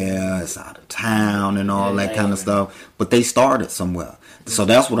be there, it's out of town and all that kind of stuff. But they started somewhere. So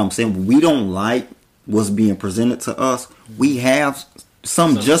that's what I'm saying. We don't like what's being presented to us. We have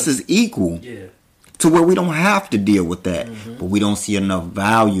some just as equal to where we don't have to deal with that. Mm-hmm. But we don't see enough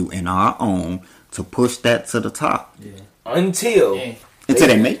value in our own to push that to the top. Yeah. Until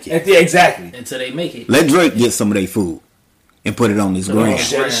they make it. Exactly. Until they make it. Let Drake get some of their food and put it on his gram.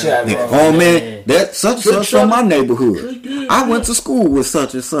 Oh man, that such and such from my neighborhood. I went to school with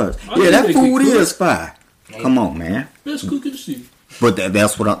such and such. Yeah, that food is fire. Come on, man. Best cook in the city. But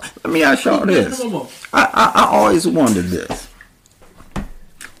that's what let me ask y'all this. I always wondered this.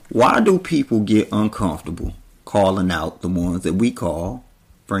 Why do people get uncomfortable calling out the ones that we call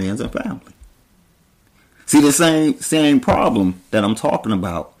friends and family? See, the same problem that I'm talking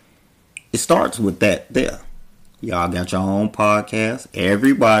about, it starts with that there. Y'all got your own podcast.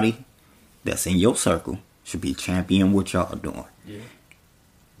 Everybody that's in your circle should be championing what y'all are doing. Yeah.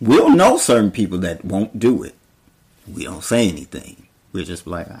 We'll know certain people that won't do it. We don't say anything. We're just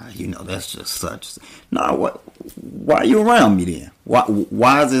like, that's just such. No, why are you around me then?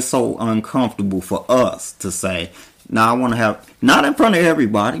 Why is it so uncomfortable for us to say, I want to have, not in front of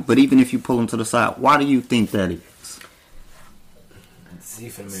everybody, but even if you pull them to the side, why do you think that is? See,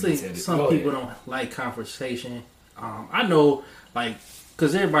 some people don't like conversation. I know,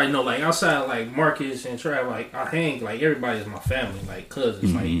 because everybody know, outside, Marcus and Trav, I hang, everybody's my family,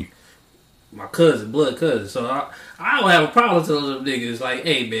 cousins, mm-hmm. My cousin, blood cousin. So I don't have a problem telling them niggas,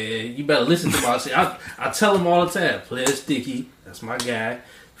 hey, man, you better listen to my shit. I tell them all the time, Player Sticky, that's my guy,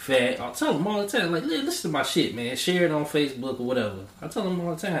 Fat. I'll tell them all the time, listen to my shit, man. Share it on Facebook or whatever. I tell them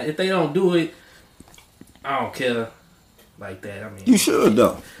all the time. If they don't do it, I don't care like that. I mean, you should,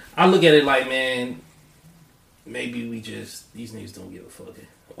 though. I look at it man, maybe these niggas don't give a fuck.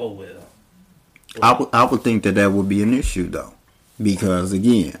 Oh, well. I would think that would be an issue, though. Because,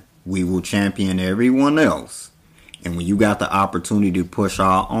 again, we will champion everyone else. And when you got the opportunity to push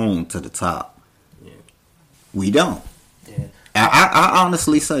our own to the top, we don't. Yeah. I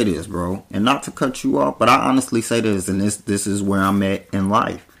honestly say this, bro. And not to cut you off, but I honestly say this, and this is where I'm at in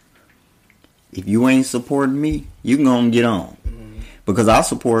life. If you ain't supporting me, you can go and get on. Mm-hmm. Because I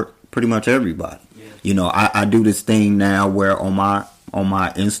support pretty much everybody. Yeah. I do this thing now where on my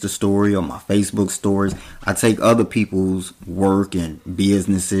Insta story or my Facebook stories, I take other people's work and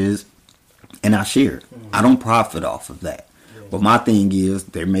businesses and I share it. Mm-hmm. I don't profit off of that. Yeah. But my thing is,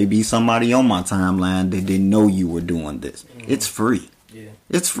 there may be somebody on my timeline that didn't know you were doing this. Mm-hmm. It's free. Yeah.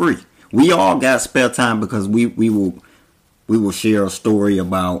 It's free. We all got spare time because we will share a story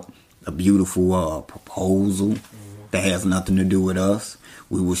about a beautiful proposal that has nothing to do with us.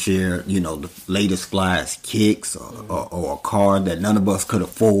 We will share, the latest flyers, kicks, or a car that none of us could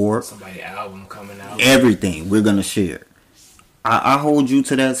afford. Somebody's album coming out. Everything we're gonna share. I hold you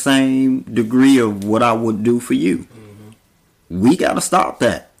to that same degree of what I would do for you. Mm-hmm. We gotta stop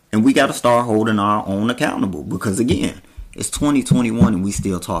that, and we gotta start holding our own accountable. Because again, it's 2021 and we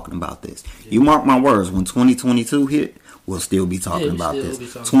still talking about this. Yeah. You mark my words. When 2022 hit, we'll still be talking about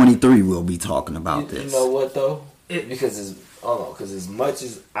this. 23, we'll be talking about this. You know what though? Because as much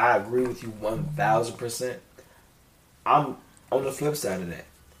as I agree with you 1,000%, I'm on the flip side of that.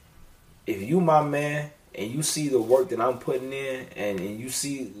 If you my man and you see the work that I'm putting in and you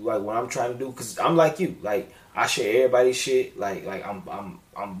see what I'm trying to do, because I'm like you, I share everybody's shit,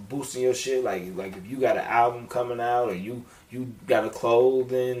 I'm boosting your shit, like if you got an album coming out or you got a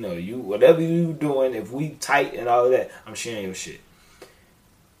clothing or you whatever you doing, if we tight and all of that, I'm sharing your shit.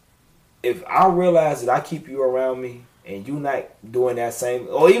 If I realize that I keep you around me and you not doing that same,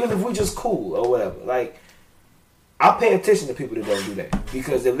 or even if we just cool or whatever, I pay attention to people that don't do that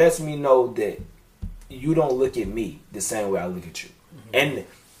because it lets me know that you don't look at me the same way I look at you. Mm-hmm. And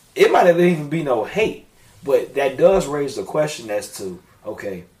it might not even be no hate, but that does raise the question as to,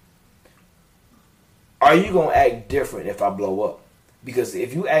 okay, are you going to act different if I blow up? Because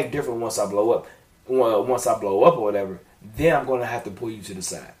if you act different once I blow up or whatever, then I'm going to have to pull you to the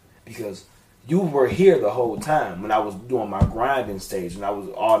side because you were here the whole time when I was doing my grinding stage and I was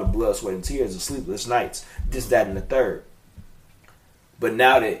all the blood, sweat, and tears, the sleepless nights, this, that, and the third. But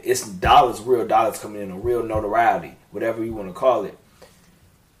now that it's dollars, real dollars coming in, or real notoriety, whatever you want to call it,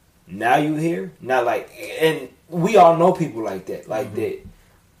 now you here, not like, and we all know people like that, like that.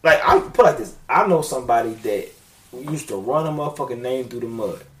 Like I put it like this, I know somebody that used to run a motherfucking name through the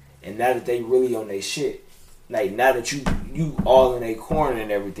mud, and now that they really on their shit, like now that you all in a corner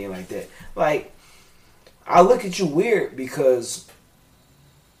and everything like that, like I look at you weird because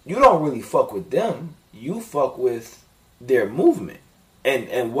you don't really fuck with them, you fuck with their movement.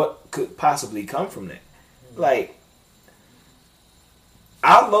 And what could possibly come from that? Like,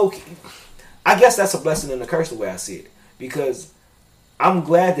 I guess that's a blessing and a curse the way I see it. Because I'm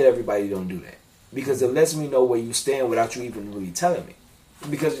glad that everybody don't do that. Because it lets me know where you stand without you even really telling me.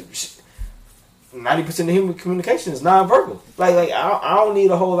 Because 90% of human communication is nonverbal. Like I don't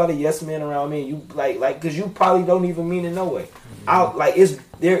need a whole lot of yes men around me. You like because you probably don't even mean it no way.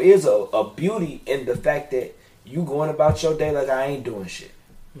 There is a beauty in the fact that you going about your day like I ain't doing shit.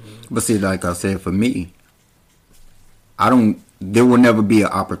 But see, like I said, for me, there will never be an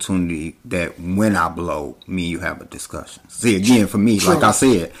opportunity that when I blow, me and you have a discussion. See, again, for me, like I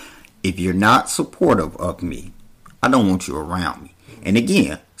said, if you're not supportive of me, I don't want you around me. And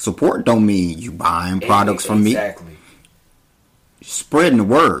again, support don't mean you buying products from me. Exactly. Spreading the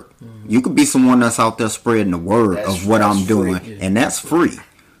word. You could be someone that's out there spreading the word of what I'm doing, and that's free.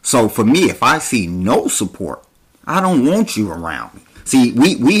 So for me, if I see no support, I don't want you around me. See,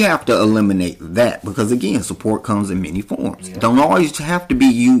 we have to eliminate that because, again, support comes in many forms. Yeah. It don't always have to be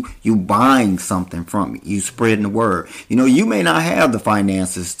you buying something from me, you spreading the word. You know, you may not have the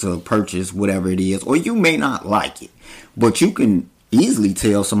finances to purchase whatever it is, or you may not like it, but you can easily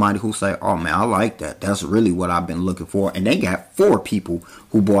tell somebody who say, oh, man, I like that. That's really what I've been looking for. And they got 4 people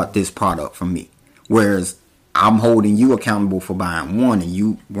who bought this product from me, whereas I'm holding you accountable for buying one and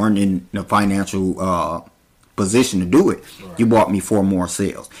you weren't in the financial position to do it. Right. You bought me 4 more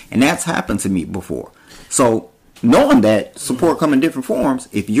sales, and that's happened to me before. So knowing that support come in different forms,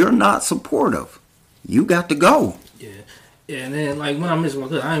 if you're not supportive, you got to go. Yeah, and then like when I miss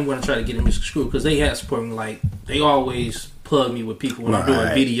one, I ain't want to try to get him misconstrued because they have support me. Like they always plug me with people when I'm doing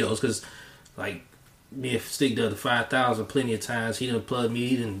videos because like me and Stick did the 5,000 plenty of times. He done plugged me.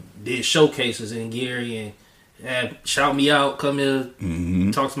 He done did showcases in Gary and shout me out, come here,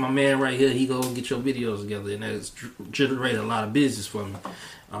 talk to my man right here. He go get your videos together, and that's generated a lot of business for me.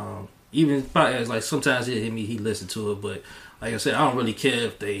 Even podcasts, like sometimes he'll hit me, he listen to it, but like I said, I don't really care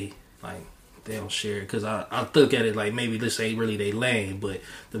if they don't share it because I look at it like maybe this ain't really they lane, but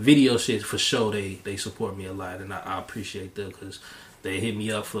the video shit for sure they support me a lot, and I appreciate them because they hit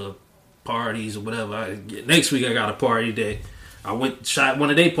me up for parties or whatever. Next week I got a party that I shot one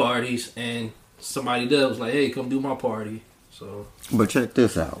of their parties and somebody there was like, hey, come do my party. So, but check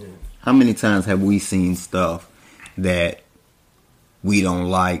this out. Yeah. How many times have we seen stuff that we don't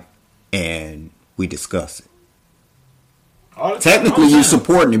like and we discuss it? Technically, you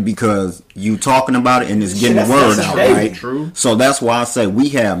supporting it because you talking about it and it's getting the word out, right? True. So that's why I say we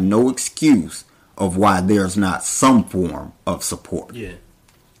have no excuse of why there's not some form of support. Yeah.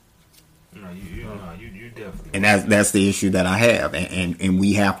 You definitely. And that's the issue that I have, and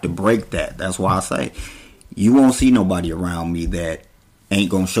we have to break that. That's why I say you won't see nobody around me that ain't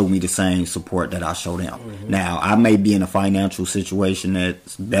gonna show me the same support that I show them. Mm-hmm. Now I may be in a financial situation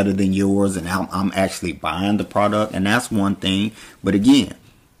that's better than yours, and I'm actually buying the product, and that's one thing. But again,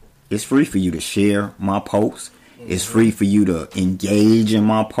 it's free for you to share my posts. Mm-hmm. It's free for you to engage in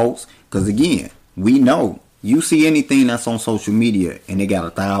my posts, because again, we know. You see anything that's on social media and they got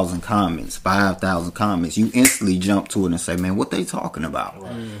 1,000 comments, 5,000 comments, you instantly jump to it and say, man, what they talking about?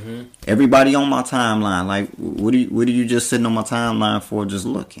 Right. Mm-hmm. Everybody on my timeline, like, what are you just sitting on my timeline for just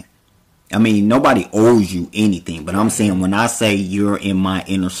looking? I mean, nobody owes you anything, but I'm saying when I say you're in my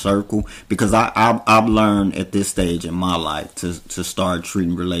inner circle, because I've learned at this stage in my life to start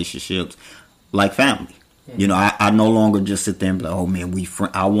treating relationships like family. You know, I no longer just sit there and be like, oh, man,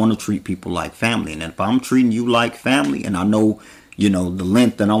 I want to treat people like family. And if I'm treating you like family and I know, you know, the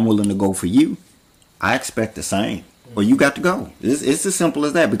length that I'm willing to go for you, I expect the same. Or you got to go. It's as simple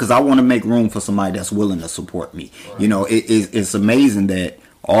as that, because I want to make room for somebody that's willing to support me. Right. You know, it's amazing that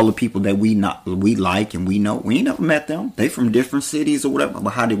all the people that we like and we know, we ain't never met them. They from different cities or whatever,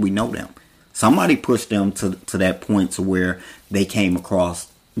 but how did we know them? Somebody pushed them to that point to where they came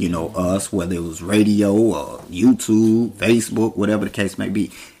across, you know, us, whether it was radio or YouTube, Facebook, whatever the case may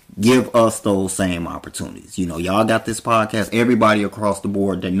be. Give us those same opportunities. You know, y'all got this podcast. Everybody across the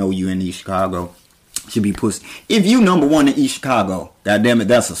board that know you in East Chicago, should be pushed. If you number one in East Chicago, goddamn it,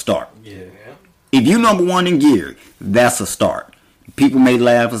 that's a start. Yeah. If you number one in Gary, that's a start. People may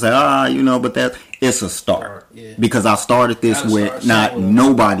laugh and say, but it's a start. Yeah. Because I started this with not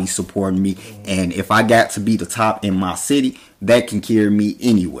nobody supporting me. Mm-hmm. And if I got to be the top in my city, that can carry me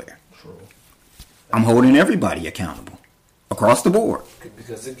anywhere. True. I'm holding everybody accountable across the board.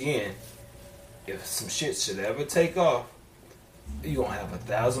 Because again, if some shit should ever take off, you gonna have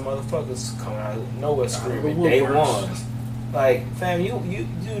 1,000 motherfuckers coming out of nowhere screaming day ones. Like, fam, you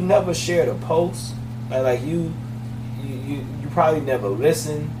never shared a post. Like you probably never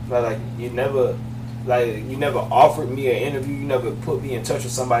listened. Like you never offered me an interview. You never put me in touch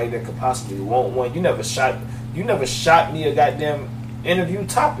with somebody that could possibly want one. You never shot me a goddamn interview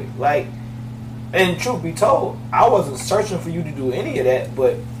topic. Like, and truth be told, I wasn't searching for you to do any of that,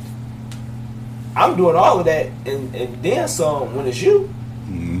 but I'm doing all of that and then some when it's you.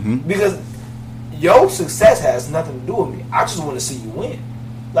 Mm-hmm. Because your success has nothing to do with me. I just want to see you win.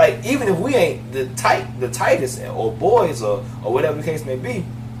 Like, even if we ain't the tightest or boys or whatever the case may be,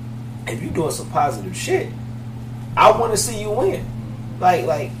 if you doing some positive shit, I want to see you win.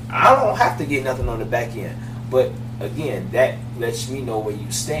 Like I don't have to get nothing on the back end. But again, that lets me know where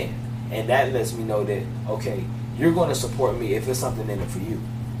you stand. And that lets me know that, okay, you're going to support me if there's something in it for you.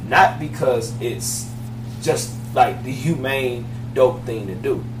 Not because it's just like the humane, dope thing to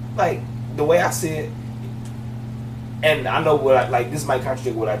do. Like, the way I see it, and I know this might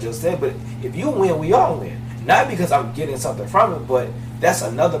contradict what I just said, but if you win, we all win. Not because I'm getting something from it, but that's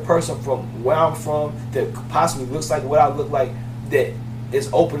another person from where I'm from that possibly looks like what I look like, that is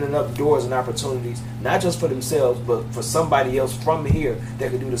opening up doors and opportunities, not just for themselves, but for somebody else from here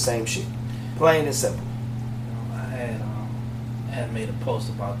that could do the same shit. Plain and simple. I had made a post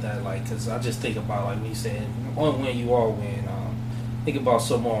about that, like, because I just think about, like me saying, one win, you all win. Think about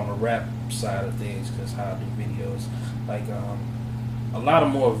some more on the rap side of things, because how I do videos. Like, a lot of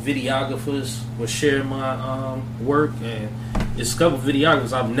more videographers will share my work, and it's a couple of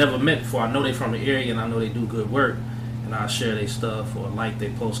videographers I've never met before. I know they from the area, and I know they do good work, and I share their stuff or like they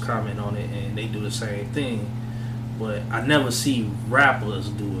post, comment on it, and they do the same thing. But I never see rappers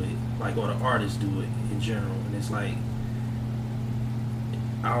do it, like, or the artists do it in general, and it's like,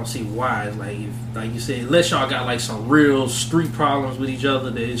 I don't see why. It's like, like you said, unless y'all got like some real street problems with each other,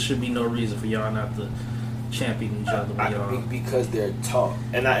 there should be no reason for y'all not to champion each other. Because they're taught,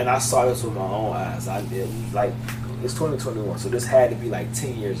 and I saw this with my own eyes. It's 2021, so this had to be like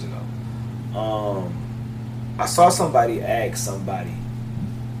 10 years ago. I saw somebody ask somebody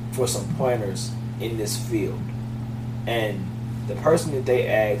for some pointers in this field, and the person that they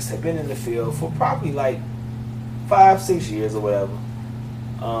asked had been in the field for probably like 5-6 years or whatever.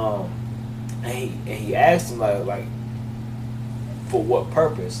 And he asked him like for what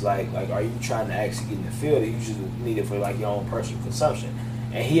purpose? Like are you trying to actually get in the field, or you just need it for like your own personal consumption?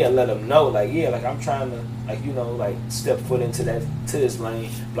 And he had let him know, like, yeah, like I'm trying to, like, you know, like step foot into this lane,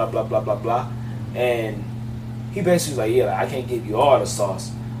 blah blah blah blah blah. And he basically was like, yeah, like, I can't give you all the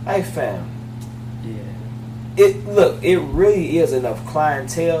sauce. Like, fam, yeah, it really is enough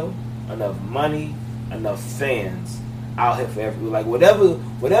clientele, enough money, enough fans out here for everyone. Like,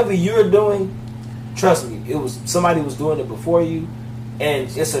 whatever you're doing, trust me, somebody was doing it before you, and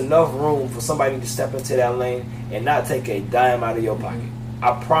it's enough room for somebody to step into that lane and not take a dime out of your pocket.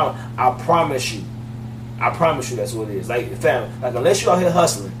 I promise you that's what it is. Like, fam, like, unless you're out here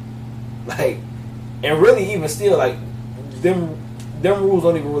hustling, like, and really even still, like, them rules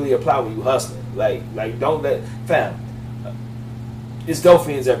don't even really apply when you hustling. Like don't let, fam, it's dope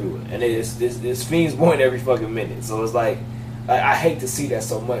fiends everywhere, and it's fiends born every fucking minute. So it's like I hate to see that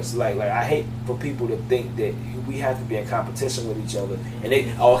so much. Like I hate for people to think that we have to be in competition with each other, and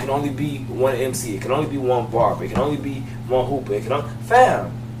it can only be one MC, it can only be one barber, it can only be one hooper,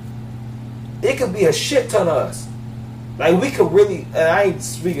 fam, it could be a shit ton of us. Like, we could really, and I ain't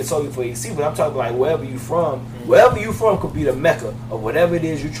speaking solely for EC, but I'm talking like wherever you from could be the mecca of whatever it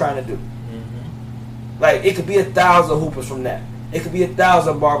is you're trying to do. Mm-hmm. Like, it could be 1,000 hoopers from that. It could be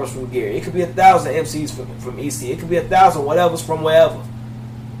 1,000 barbers from Gary. It could be 1,000 MCs from EC. It could be 1,000 whatever's from wherever.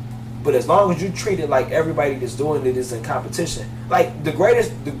 But as long as you treat it like everybody that's doing it is in competition, like the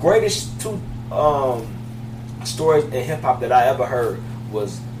greatest two stories in hip hop that I ever heard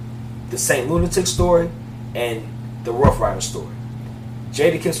was the Saint Lunatic story and the Rough Rider story.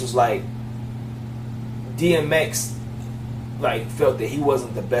 Jadakiss was like, DMX like felt that he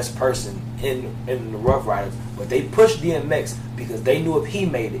wasn't the best person in the Rough Riders, but they pushed DMX because they knew if he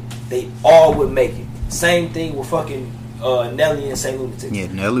made it, they all would make it. Same thing with fucking Nelly and Saint Lunatic. Yeah,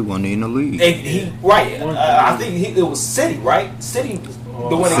 Nelly wasn't in the league. I think it was City, right? City.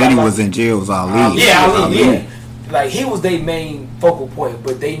 the one Said he was in jail was Ali. Yeah, Ali. Yeah. Like, he was their main focal point,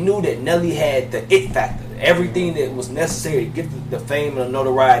 but they knew that Nelly had the it factor. Everything that was necessary to get the fame and the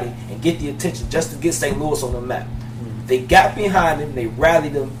notoriety and get the attention just to get St. Louis on the map. They got behind him, they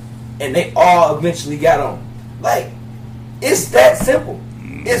rallied him, and they all eventually got on. Like, it's that simple.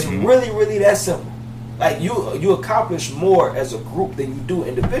 It's really, really that simple. Like, you accomplish more as a group than you do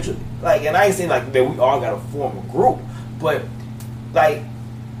individually. Like, and I ain't saying like that we all gotta form a group, but like,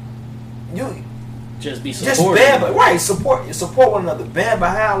 you just be supportive. Support one another, band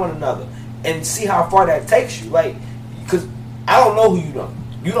behind one another, and see how far that takes you. Like, because I don't know who you know.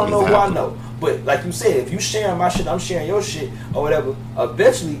 You don't know who I know. But like you said, if you sharing my shit, I'm sharing your shit or whatever.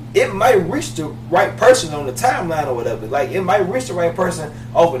 Eventually, it might reach the right person on the timeline or whatever. Like, it might reach the right person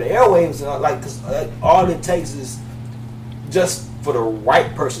over the airwaves, and like, because all it takes is just for the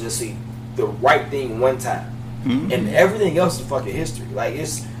right person to see the right thing one time, and everything else is fucking history. Like,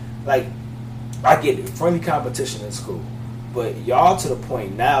 it's like, I get it, friendly competition is cool, but y'all to the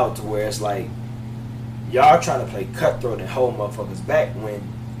point now to where it's like y'all trying to play cutthroat and hold motherfuckers back when.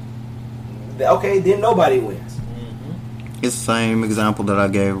 Okay, then nobody wins. It's the same example that I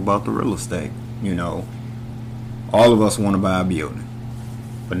gave about the real estate. You know, all of us want to buy a building,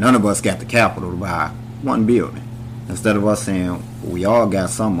 but none of us got the capital to buy one building. Instead of us saying, well, we all got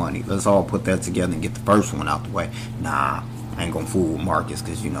some money, let's all put that together and get the first one out the way. Nah, I ain't gonna fool with Marcus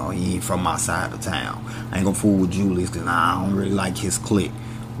because, you know, he ain't from my side of town. I ain't gonna fool with Julius because I don't really like his clique.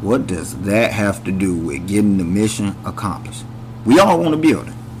 What does that have to do with getting the mission accomplished? We all want a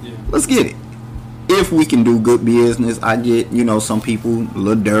building. Yeah. Let's get it. If we can do good business, I get, you know, some people a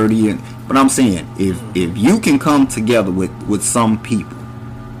little dirty, but I'm saying if you can come together with some people,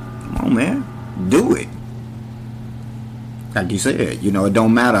 come on, man, do it. Like you said, you know, it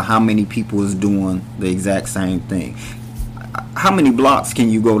don't matter how many people is doing the exact same thing. How many blocks can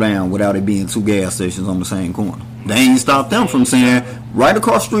you go down without it being two gas stations on the same corner? They ain't stopped them from saying right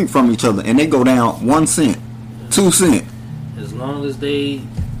across the street from each other, and they go down 1 cent, 2 cents. As long as they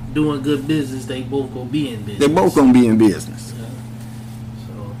doing good business, they both gonna be in business. They both gonna be in business. Yeah.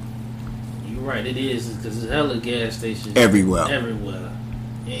 So you're right, it is because there's hella gas stations everywhere.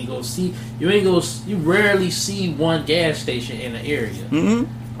 You rarely see one gas station in an area.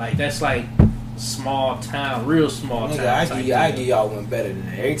 Mm-hmm. Like, that's like small town, real small town. I give y'all one better than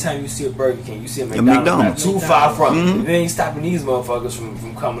that. Every time you see a Burger King, you see a McDonald's. Not too far from it. They ain't stopping these motherfuckers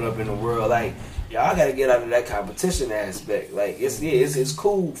from coming up in the world. Like, y'all gotta get out of that competition aspect. Like, it's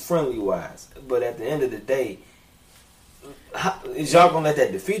cool, friendly wise, but at the end of the day, is y'all gonna let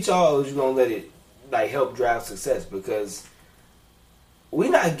that defeat y'all, or is you gonna let it like help drive success? Because we're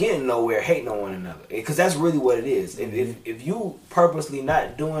not getting nowhere hating on one another. Because that's really what it is. If you purposely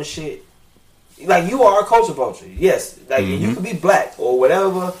not doing shit, like, you are a culture vulture, yes. Like, you could be black or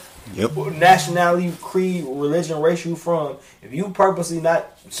whatever. Yep. Nationality, creed, religion, race you from. If you purposely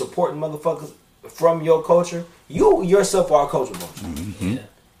not supporting motherfuckers from your culture, you yourself are a culture vulture. Mm-hmm. Yeah.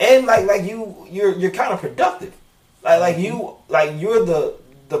 And like you're kind of productive. Like you're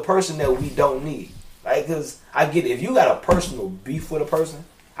the person that we don't need. Like, cause I get it. If you got a personal beef with a person,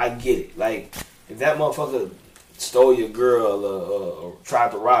 I get it. Like, if that motherfucker stole your girl or tried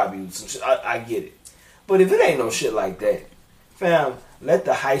to rob you, some shit, I get it. But if it ain't no shit like that, fam, let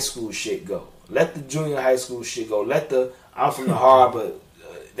the high school shit go. Let the junior high school shit go. I'm from the harbor,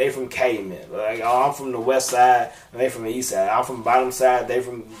 they from Calumet. Like, I'm from the west side, they from the east side. I'm from bottom side, they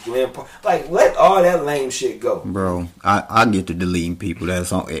from Glen Park. Like, let all that lame shit go. Bro, I get to deleting people.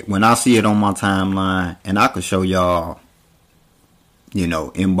 That's on, when I see it on my timeline, and I could show y'all, you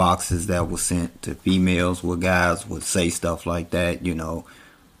know, inboxes that were sent to females where guys would say stuff like that, you know,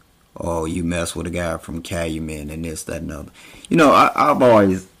 oh, you mess with a guy from Calumet and this, that, and other. You know, I've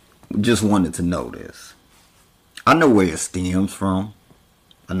always just wanted to know this. I know where it stems from.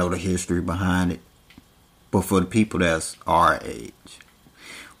 I know the history behind it. But for the people that's our age,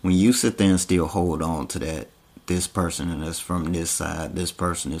 when you sit there and still hold on to that, this person is from this side, this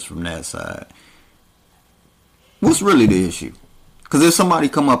person is from that side, what's really the issue? Because if somebody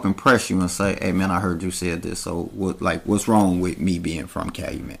come up and press you and say, hey, man, I heard you said this, so what's wrong with me being from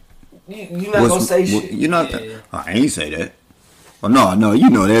Calumet? You're not going to say shit. You're not. Yeah. I ain't say that. Well, no, you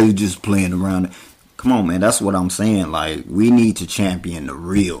know, they're just playing around. Come on, man, that's what I'm saying. Like, we need to champion the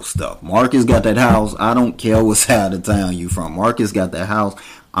real stuff. Marcus got that house. I don't care what side of town you from. Marcus got that house.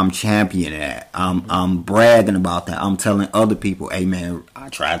 I'm championing that. I'm bragging about that. I'm telling other people, hey, man, I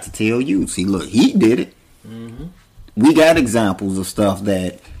tried to tell you. See, look, he did it. Mm-hmm. We got examples of stuff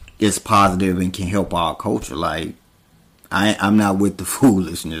that is positive and can help our culture. Like, I'm not with the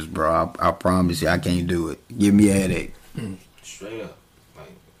foolishness, bro. I promise you, I can't do it. Give me a headache. Straight up.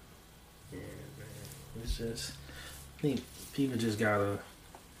 just I think people just gotta,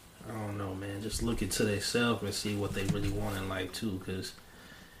 I don't know, man, just look into themselves and see what they really want in life too, because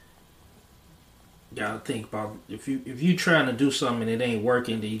you gotta think about if you trying to do something and it ain't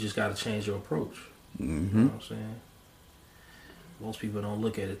working, then you just gotta change your approach. Mm-hmm. You know what I'm saying? Most people don't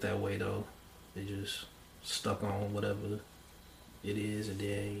look at it that way though. They just stuck on whatever it is, and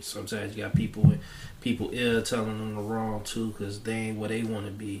then sometimes you got people ill telling them the wrong too, because they ain't where they want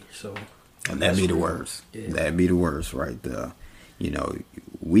to be. So, and that'd be the worst. Yeah. That'd be the worst right there. You know,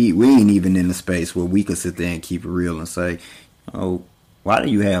 we ain't even in the space where we could sit there and keep it real and say, oh, why do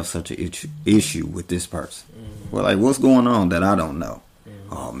you have such an issue with this person? Mm-hmm. Well, like, what's going on that I don't know?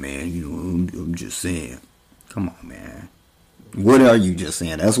 Mm-hmm. Oh man, you know, I'm just saying. Come on, man. What are you just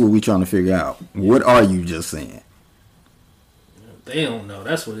saying? That's what we trying to figure out. What are you just saying? They don't know.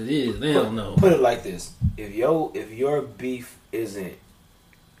 That's what it is. They don't know. Put it like this: if your beef isn't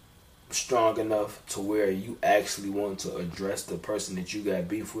strong enough to where you actually want to address the person that you got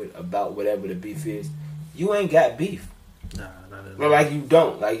beef with about whatever the beef is, you ain't got beef. Nah, not at all. But like you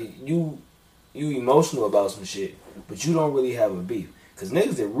don't. Like you emotional about some shit, but you don't really have a beef. Cause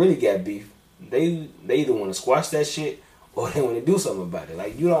niggas that really got beef, they either want to squash that shit or they want to do something about it.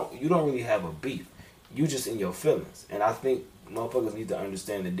 Like you don't really have a beef. You just in your feelings, and I think motherfuckers need to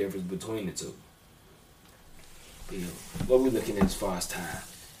understand the difference between the two. But, yeah, what we looking at as far as time?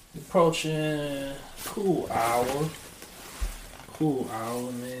 Approaching cool hour,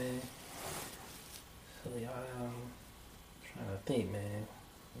 man. So y'all, trying to think, man.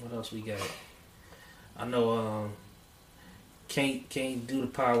 What else we got? I know, can't do the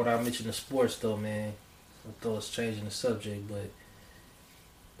pod without mentioning sports though, man. I thought it's changing the subject, but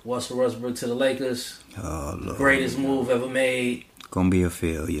Russell Westbrook to the Lakers, greatest move ever made. Gonna be a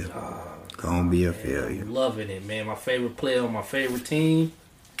failure. Gonna be a failure. I'm loving it, man. My favorite player on my favorite team.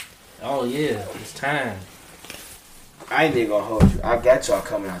 Oh yeah, it's time. I ain't even gonna hold you. I got y'all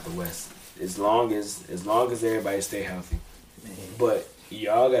coming out the West as long as everybody stay healthy. Man. But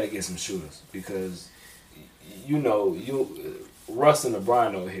y'all gotta get some shooters because Russ and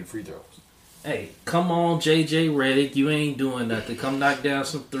LeBron don't hit free throws. Hey, come on, JJ Redick. You ain't doing nothing. Come knock down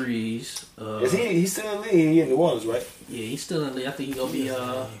some threes. Is he's still in the league? He in New Orleans, right? Yeah, he's still in the league. I think he's going to be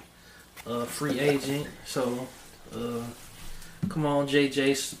a free agent. So, come on,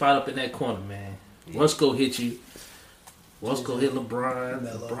 JJ. Spot up in that corner, man. Let's go hit you. Let's go hit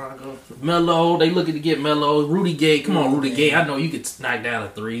LeBron. Melo. They looking to get Melo. Rudy Gay. Come on, Rudy Gay. I know you could knock down a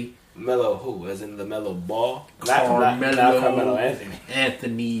three. Melo who? As in the Melo Ball? Carmelo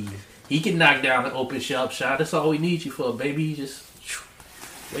Anthony. He can knock down an open shot. That's all we need you for, baby. Just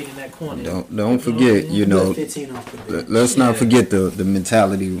wait in that corner. Don't forget, let's not forget the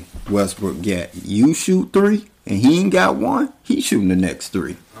mentality Westbrook got. You shoot three, and he ain't got one. He's shooting the next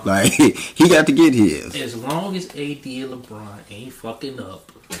three. Like he got to get his. As long as AD and LeBron ain't fucking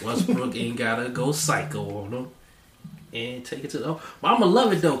up, Westbrook ain't gotta go psycho on them. And take it to the. But I'ma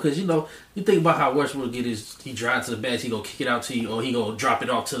love it though, cause you think about how Westbrook get he drive to the basket, he go kick it out to you, or he go drop it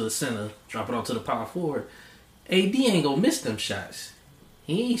off to the center, drop it off to the power forward. AD ain't gonna miss them shots.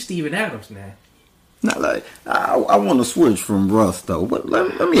 He ain't Steven Adams now. Now, like I want to switch from Russ though.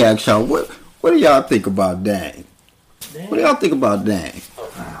 Let me ask y'all what do y'all think about Dame? What do y'all think about Dame?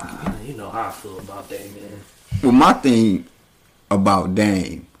 You know how I feel about Dame, man. Well, my thing about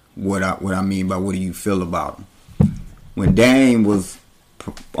Dame, what I mean by what do you feel about him? When Dame was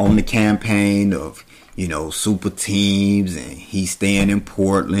on the campaign of, super teams and he's staying in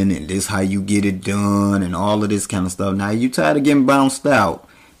Portland and this how you get it done and all of this kind of stuff. Now you tired of getting bounced out.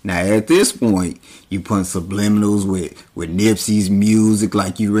 Now at this point, you putting subliminals with Nipsey's music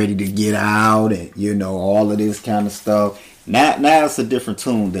like you ready to get out and, all of this kind of stuff. Now it's a different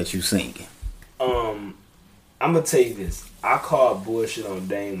tune that you singing. I'm going to tell you this. I called bullshit on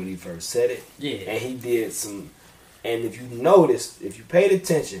Dame when he first said it. Yeah. And he did some... And if you noticed, if you paid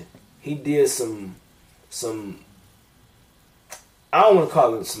attention, he did some I don't want to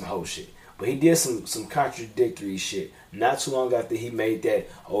call it some whole shit, but he did some contradictory shit. Not too long after he made that,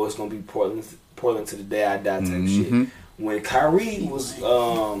 it's gonna be Portland to the day I die type shit. When Kyrie was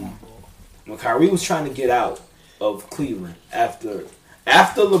trying to get out of Cleveland after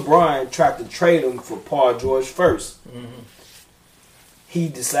LeBron tried to trade him for Paul George first, he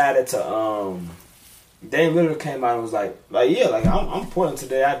decided to Dame literally came out and was like I'm Portland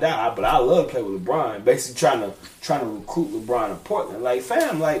today I die, but I love to play with LeBron. Basically trying to recruit LeBron to Portland. Like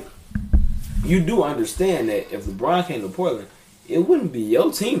fam, like you do understand that if LeBron came to Portland, it wouldn't be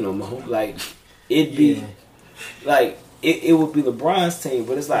your team no more. Like it'd be like it would be LeBron's team.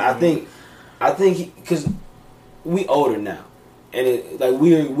 But it's like I think because we older now, and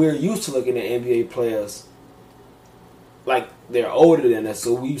we're used to looking at NBA players like they're older than us,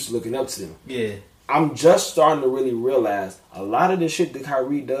 so we used to looking up to them. Yeah. I'm just starting to really realize a lot of the shit that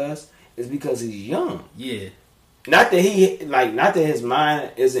Kyrie does is because he's young. Yeah. Not that his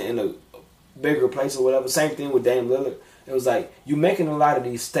mind isn't in a bigger place or whatever. Same thing with Dame Lillard. It was like you making a lot of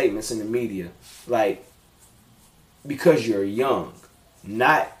these statements in the media, like because you're young,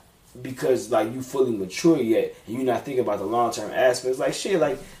 not because like you fully mature yet and you're not thinking about the long term aspects. Like shit,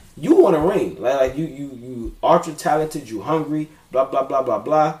 like you want a ring, like you ultra talented, you hungry, blah blah blah blah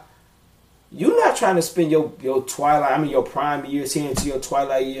blah. You're not trying to spend your your prime years here into your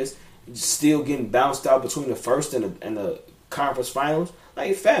twilight years, still getting bounced out between the first and the conference finals.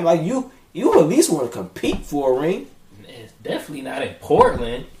 Like fam, like you at least want to compete for a ring. It's definitely not in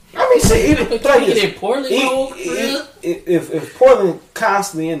Portland. I mean, shit, in Portland, if Portland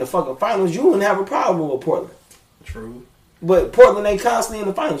constantly in the fucking finals, you wouldn't have a problem with Portland. True. But Portland ain't constantly in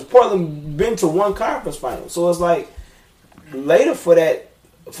the finals. Portland been to one conference final, so it's like later for that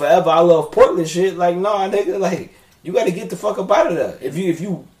forever I love Portland shit. Like, nah, nigga, like you got to get the fuck up out of there. If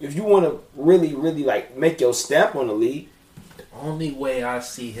you want to really like make your stamp on the league. The only way I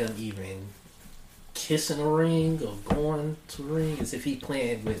see him even kissing a ring or going to a ring is if he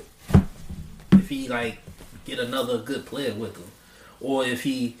like get another good player with him, or if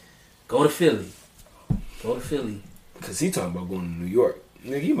he go to Philly. Cause he talking about going to New York.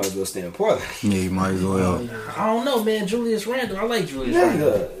 Nigga, you might as well stay in Portland. Yeah, you might as well. I don't know, man. Julius Randle. I like Julius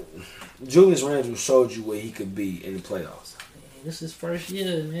Randle. Julius Randle showed you where he could be in the playoffs. Man, this is his first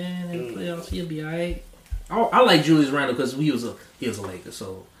year, man. In the playoffs, he'll be alright. I like Julius Randle because he was a Laker.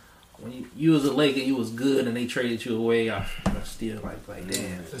 So when you was a Laker, you was good, and they traded you away. I still like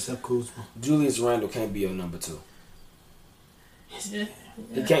damn. Except Kuzma. Julius Randle can't be your number 2. Yeah.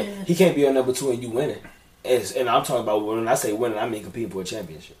 He can't be your number 2 and you winning. And I'm talking about when I say winning, I mean competing for a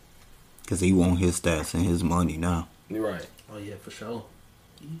championship. Because he want his stats and his money now. You're right. Oh yeah, for sure.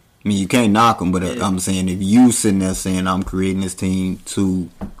 I mean, you can't knock him, but I'm saying if you sitting there saying I'm creating this team to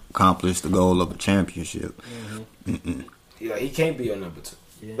accomplish the goal of a championship, yeah, he can't be your number 2.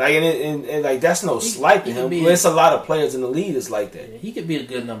 Yeah. Like and like that's no slight to him. There's a lot of players in the league that's like that. Yeah, he could be a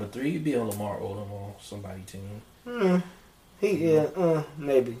good number 3. He could be on Lamar Odom or somebody team.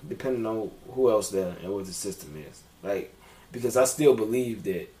 Maybe depending on who else there and what the system is. Like because I still believe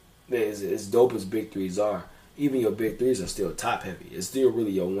that as dope as big threes are, even your big threes are still top heavy. It's still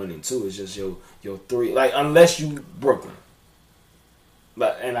really your 1 and 2. It's just your 3. Like unless you Brooklyn,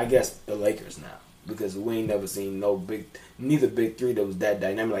 and I guess the Lakers now. Because we ain't never seen neither big 3 that was that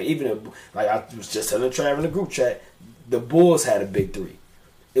dynamic. Like even I was just telling Trav in the group chat, the Bulls had a big 3.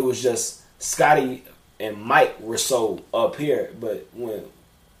 It was just Scotty and Mike were so up here, but when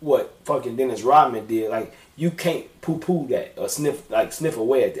what fucking Dennis Rodman did, like you can't poo that or sniff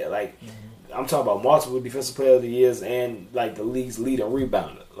away at that. Like I'm talking about multiple defensive player of the years and like the league's leading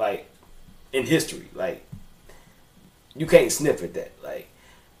rebounder, like in history. Like you can't sniff at that. Like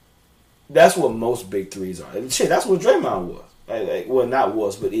that's what most big 3s are. Shit, that's what Draymond was. Like well, not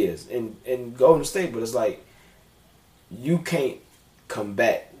was, but is in Golden State. But it's like you can't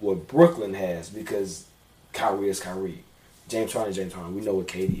combat what Brooklyn has because Kyrie is Kyrie. James Harden is James Harden. We know what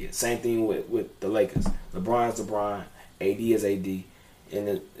KD is. Same thing with the Lakers. LeBron is LeBron. AD is AD.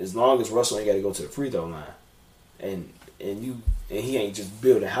 And as long as Russell ain't got to go to the free throw line, and he ain't just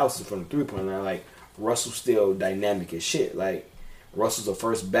building houses from the 3-point line, like Russell's still dynamic as shit. Like Russell's a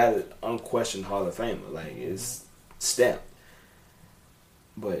first ballot, unquestioned Hall of Famer. Like it's stamped.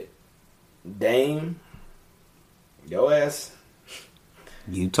 But Dame, your ass.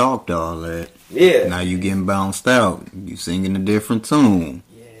 You talked all that. Yeah. Now you getting bounced out. You singing a different tune.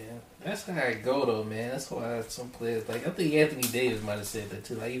 Yeah, that's how I go though, man. That's why some players I think Anthony Davis might have said that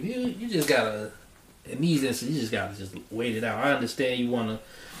too. Like if you just gotta in these instances, you just gotta just wait it out. I understand you wanna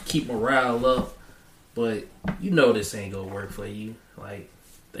keep morale up, but you know this ain't gonna work for you. Like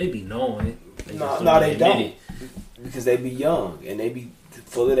they be knowing. No, they don't. Because they be young and they be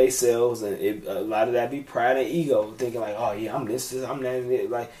full of themselves, and a lot of that be pride and ego, thinking like, oh yeah, I'm this, I'm that.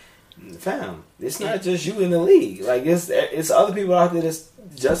 Like, fam, it's not just you in the league. Like it's other people out there that's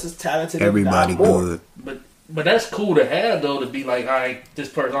just as talented. Everybody good. But that's cool to have though, to be like, all right, this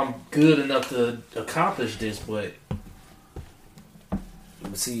person, I'm good enough to accomplish this. But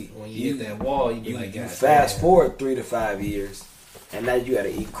see, when you hit that wall, you like, you fast forward 3 to 5 years, and now you got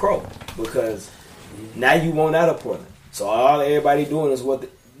to eat crow because now you want out of Portland. So everybody doing is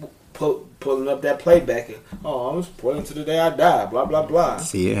pulling up that playback. And, I'm Portland to the day I die. Blah blah blah.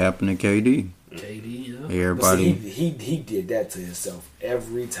 See it happen to KD. KD, yeah. Everybody. See, he did that to himself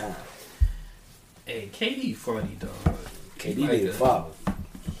every time. Hey, KD funny dog. KD did father.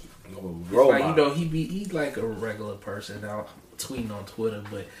 role like, model. he's like a regular person out tweeting on Twitter,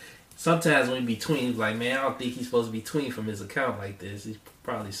 but sometimes when he be tweeting, he's like, man, I don't think he's supposed to be tweeting from his account like this. He's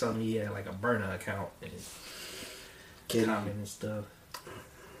probably something he had like a burner account and comment and stuff.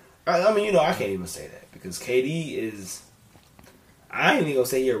 I mean, I can't even say that because KD is. I ain't even gonna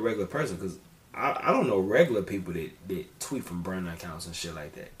say you're a regular person because I don't know regular people that tweet from burner accounts and shit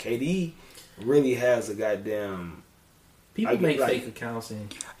like that. KD really has a goddamn. People make fake accounts and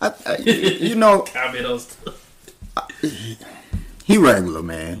comment on stuff. He regular,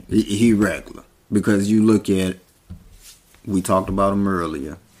 man. He regular because you look at. We talked about him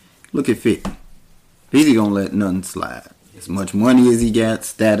earlier. Look at 50. 50 don't let nothing slide. As much money as he got,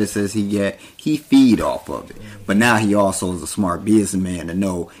 status as he got, he feed off of it. But now he also is a smart businessman to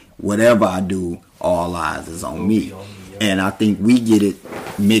know whatever I do, all eyes is on me. And I think we get it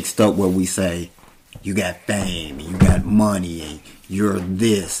mixed up where we say, you got fame, and you got money, and you're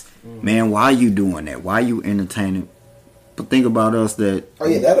this. Man, why are you doing that? Why are you entertaining? But think about us that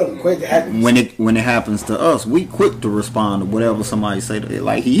that doesn't quick to happen. When it happens to us, we quick to respond to whatever somebody say.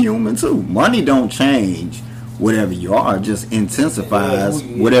 Like he human too. Money don't change whatever you are, just intensifies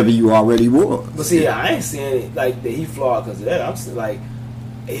whatever you already was. But see, I ain't saying it like that he flawed because of that. I'm saying like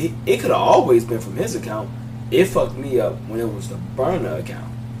it could have always been from his account. It fucked me up when it was the burner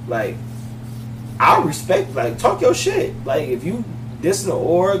account. Like I respect, like talk your shit. Like if you dissing the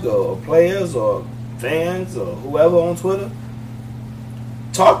org or players or fans or whoever on Twitter,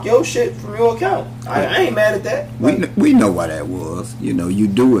 talk your shit from your account. I ain't mad at that. Like, we know why that was. You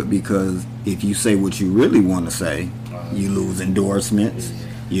do it because if you say what you really want to say, you lose endorsements.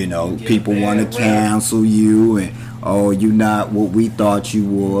 People want to cancel you and you're not what we thought you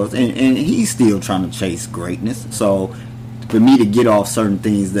was. And he's still trying to chase greatness. So for me to get off certain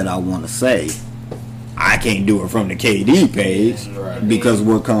things that I want to say, I can't do it from the KD page because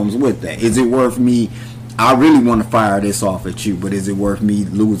what comes with that? Is it worth me? I really want to fire this off at you, but is it worth me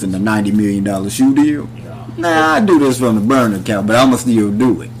losing the $90 million shoe deal? Nah, I do this from the burner account, but I'ma still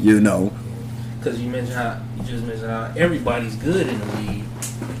do it, Because you just mentioned how everybody's good in the league,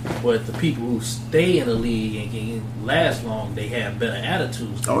 but the people who stay in the league and can last long, they have better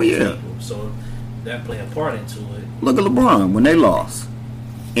attitudes. Oh yeah. People. So that play a part into it. Look at LeBron when they lost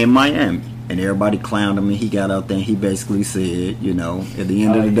in Miami. And everybody clowned him, and he got out there and he basically said, at the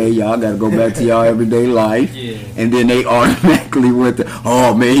end of the day, y'all got to go back to y'all everyday life. Yeah. And then they automatically went to,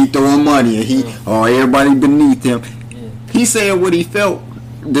 oh, man, he throwing money, and everybody beneath him. Yeah. He said what he felt,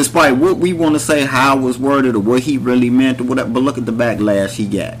 despite what we want to say, how it was worded, or what he really meant, or whatever. But look at the backlash he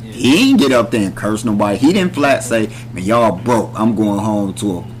got. Yeah. He didn't get up there and curse nobody. He didn't flat say, man, y'all broke. I'm going home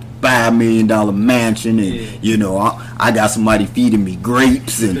to a $5 million mansion, and I got somebody feeding me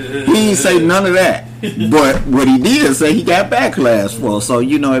grapes, and he didn't say none of that. But what he did say, he got backlash for. So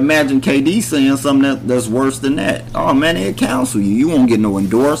imagine KD saying something that's worse than that. Oh man, they'll cancel you. You won't get no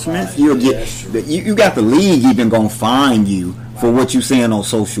endorsements. You'll get you got the league even gonna fine you for what you saying on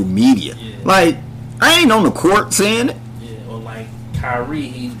social media. Like I ain't on the court saying it. Or like Kyrie,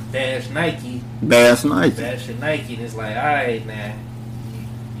 he bashed Nike. Bashing Nike, and it's like, all right, now.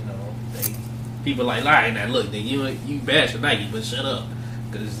 People like, all right, now look, then you bash Nike, but shut up,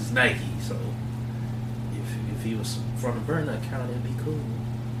 because it's Nike. So if he was from the burner account, it'd be cool,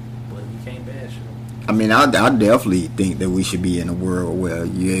 but you can't bash him. I mean, I definitely think that we should be in a world where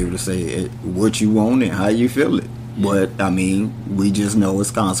you're able to say what you want and how you feel it. But I mean, we just know it's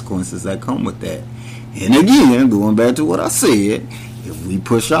consequences that come with that. And again, going back to what I said, if we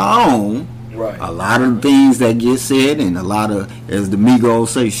push our own. Right. A lot of things that get said and a lot of, as the Migos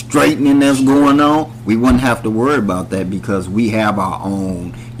say, straightening that's going on, we wouldn't have to worry about that because we have our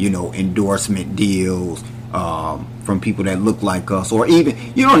own, endorsement deals from people that look like us, or even,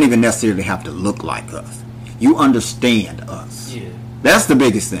 you don't even necessarily have to look like us. You understand us. Yeah. That's the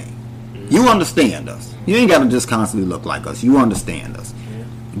biggest thing. You understand us. You ain't got to just constantly look like us. You understand us. Yeah.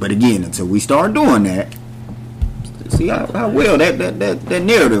 But again, until we start doing that, see how well that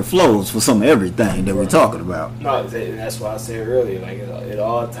narrative flows for some of everything that we're talking about. No, that's why I said earlier, like it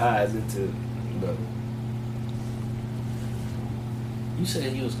all ties into. You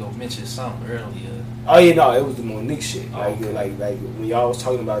said you was gonna mention something earlier. Oh yeah, no, it was the Monique shit. Like when y'all was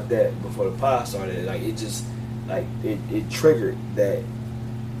talking about that before the pod started, like it just like it triggered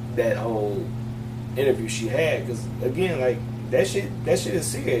that whole interview she had because again, like that shit is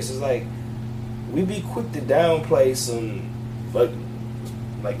serious. It's like. We be quick to downplay some,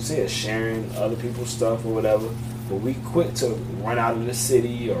 like you said, sharing other people's stuff or whatever. But we quick to run out of the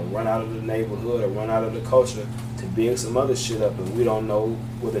city or run out of the neighborhood or run out of the culture to big some other shit up, and we don't know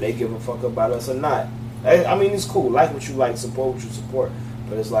whether they give a fuck about us or not. I mean, it's cool. Like what you like, support what you support.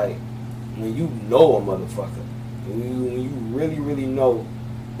 But it's like when you know a motherfucker, when you really, really know,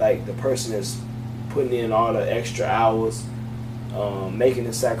 like, the person is putting in all the extra hours, making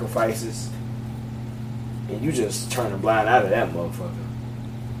the sacrifices, and you just turn a blind eye to that motherfucker.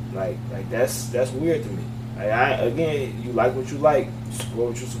 Like that's weird to me. Again, you like what you like, support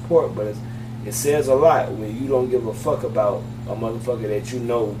what you support, but it says a lot when you don't give a fuck about a motherfucker that you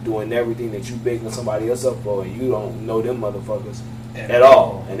know doing everything that you bigging somebody else up for, and you don't know them motherfuckers at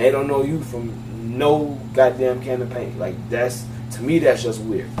all, and they don't know you from no goddamn can of paint. Like, that's, to me, that's just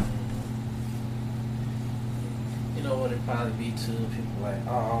weird. You know what it probably be too? People like,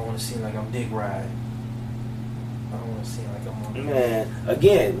 oh, I don't want to seem like I'm dick riding. I don't want to seem like I'm on. Man,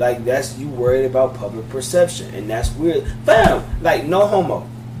 again, like, that's, you worried about public perception, and that's weird. Fam, like, no homo.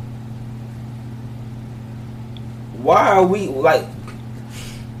 Why are we, like,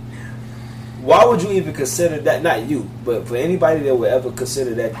 why would you even consider that, not you, but for anybody that would ever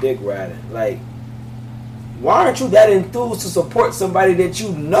consider that dick riding, like, why aren't you that enthused to support somebody that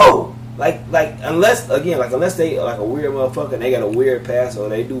you know? Like, unless they, like, a weird motherfucker and they got a weird past or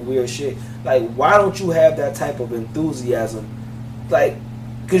they do weird shit, like, why don't you have that type of enthusiasm? Like,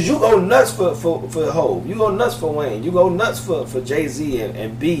 because you go nuts for Hov, you go nuts for Wayne, you go nuts for Jay-Z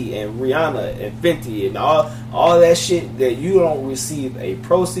and B and Rihanna and Fenty and all that shit that you don't receive a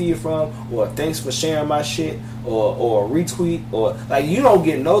proceed from, or thanks for sharing my shit, or a retweet, or, like, you don't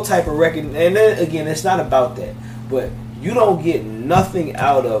get no type of recognition. And then again, it's not about that, but you don't get nothing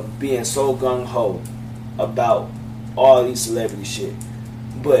out of being so gung-ho about all these celebrity shit.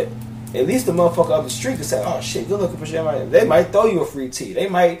 But at least the motherfucker up the street can say, oh shit, good looking for shit. They might throw you a free tea. They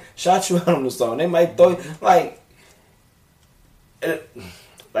might shout you out on the song. They might throw you, like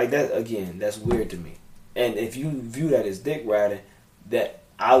that. Again, that's weird to me. And if you view that as dick riding, that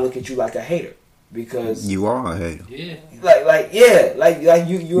I look at you like a hater, because you are a hater. Yeah. Like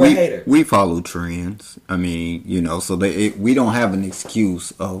you're a hater. We follow trends. I mean, you know, so we don't have an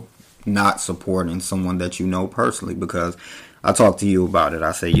excuse of not supporting someone that you know personally, because I talk to you about it.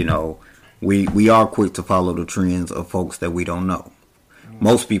 I say, you know, we are quick to follow the trends of folks that we don't know.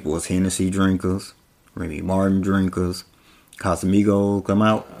 Most people is Hennessy drinkers, Remy Martin drinkers, Casamigos come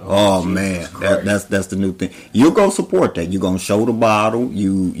out. Oh man, that's the new thing. You go support that. You gonna show the bottle.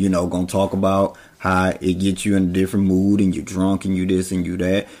 You know gonna talk about how it gets you in a different mood, and you're drunk, and you this and you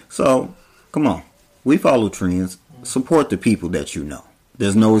that. So come on, we follow trends. Support the people that you know.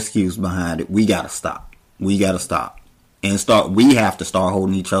 There's no excuse behind it. We gotta stop. We have to start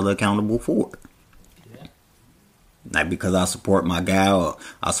holding each other accountable for it. Yeah. Not because I support my guy or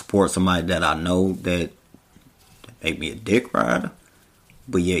I support somebody that I know that make me a dick rider,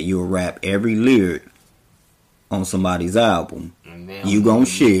 but yet you'll rap every lyric on somebody's album. You gonna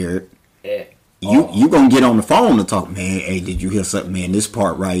share it. You gonna get on the phone and talk, man, hey, did you hear something, man? This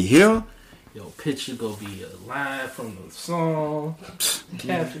part right here. Yo, picture gonna be a line from the song.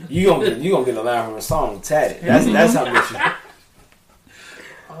 Caption. You gonna get a line from the song tatted. That's how much you.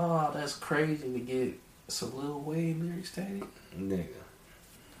 Oh, that's crazy to get some Lil Wayne lyrics tatted. Nigga.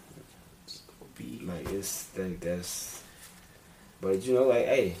 Like, it's like, that's, but you know, like,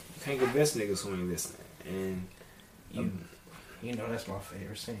 hey, you can't convince niggas who ain't listening, and you know that's my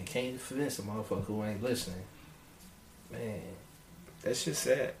favorite saying. Can't convince a motherfucker who ain't listening. Man, that's just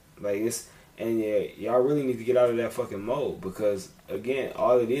sad. Like, it's, and yeah, y'all really need to get out of that fucking mode, because again,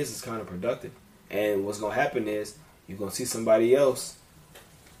 all it is counterproductive. And what's gonna happen is you're gonna see somebody else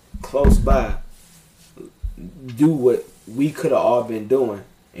close by do what we could have all been doing.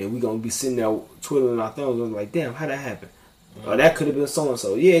 And we gonna be sitting there twiddling our thumbs and like, damn, how that happen? Or that could have been so and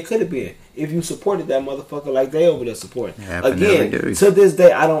so. Yeah, it could have been if you supported that motherfucker like they over there supporting. Again, to this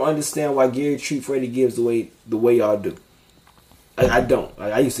day, I don't understand why Gary treat Freddie Gibbs the way y'all do. I don't.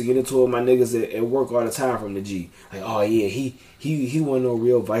 Like, I used to get into it with my niggas at work all the time from the G. Like, oh yeah, he wasn't no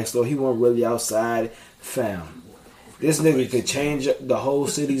real vice lord. He wasn't really outside. Fam, this nigga could change the whole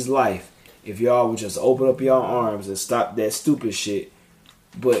city's life if y'all would just open up your arms and stop that stupid shit.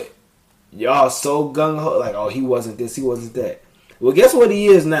 But y'all so gung-ho, like, oh, he wasn't this, he wasn't that. Well, guess what he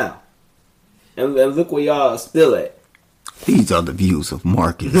is now? And look where y'all are still at. These are the views of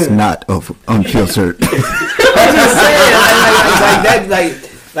Marcus, not of Unfiltered. I'm just saying,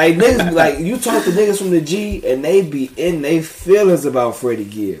 like niggas, like, you talk to niggas from the G, and they be in their feelings about Freddie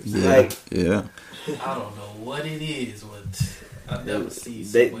Gibbs. Yeah. I don't know what it is, but I never see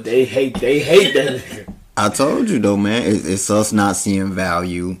they hate that nigga. I told you though, man, it's us not seeing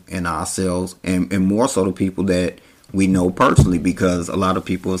value in ourselves, and more so the people that we know personally, because a lot of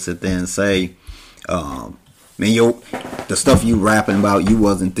people sit there and say, man, the stuff you rapping about, you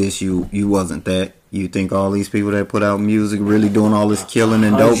wasn't this, you wasn't that. You think all these people that put out music really doing all this killing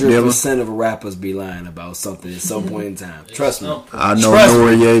and dope dealing? 100% of rappers be lying about something at some point in time. Trust me. I know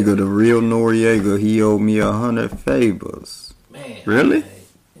Noriega, the real Noriega, he owed me 100 favors. Man. Really?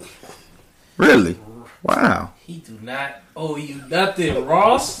 Man. Really? Wow. He do not owe you nothing,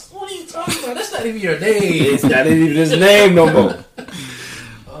 Ross. What are you talking about? That's not even your name. It's not even his name no more.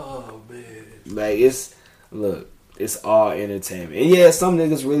 Oh, man. Like, it's all entertainment. And yeah, some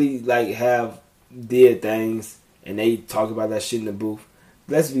niggas really, like, did things, and they talk about that shit in the booth.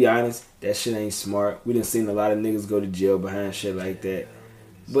 Let's be honest, that shit ain't smart. We done seen a lot of niggas go to jail behind shit like that.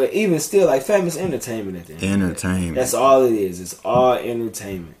 But even still, like, fam, it's entertainment at the end. Entertainment. That's all it is. It's all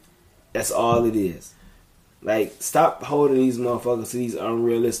entertainment. That's all it is. Like, stop holding these motherfuckers to these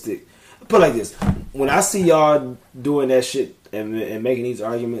unrealistic. Put it like this: when I see y'all doing that shit and making these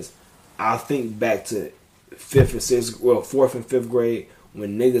arguments, I'll think back to 4th and 5th grade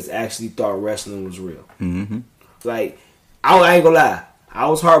when niggas actually thought wrestling was real. Mm-hmm. Like, I ain't gonna lie, I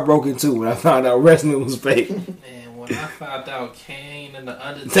was heartbroken too when I found out wrestling was fake. Man, when I found out Kane and the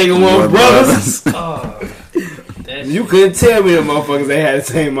Undertaker Taking one brothers. You couldn't tell me the motherfuckers they had the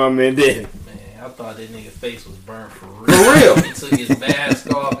same mom and dad. Man, I thought that nigga face was burnt for real. For real. He took his mask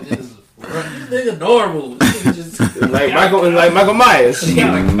off and just this nigga normal. This nigga just like Michael Myers. He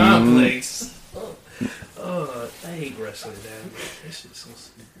got a complex. I hate wrestling, man. That shit's so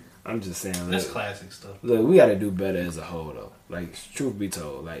stupid. I'm just saying. That's classic stuff. Look, we got to do better as a whole, though. Like, truth be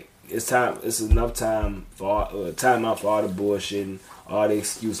told, like, it's time. It's enough time for time out for all the bullshitting, all the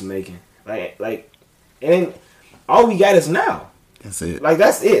excuse making. Like, and all we got is now. That's it. Like,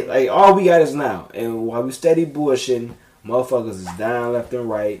 that's it. Like, all we got is now. And while we steady bullshitting, motherfuckers is down left and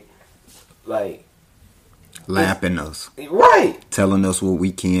right. Like, lapping us. Right. Telling us what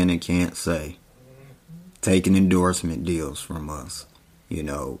we can and can't say. Taking endorsement deals from us. You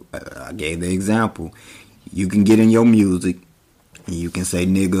know, I gave the example. You can get in your music and you can say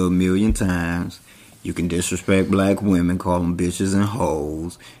nigga a million times. You can disrespect black women, call them bitches and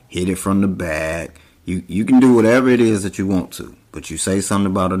hoes, hit it from the back. You can do whatever it is that you want to. But you say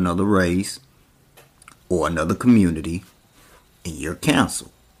something about another race or another community and you're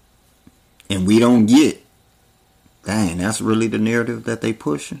canceled. And we don't get, dang, that's really the narrative that they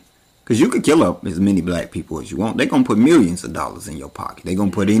pushing. Because you could kill up as many black people as you want. They're going to put millions of dollars in your pocket. They're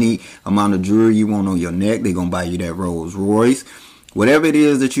going to put any amount of jewelry you want on your neck. They're going to buy you that Rolls Royce. Whatever it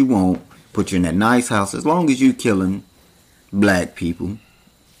is that you want, put you in that nice house. As long as you killing black people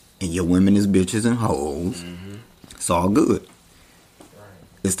and your women is bitches and hoes, it's all good.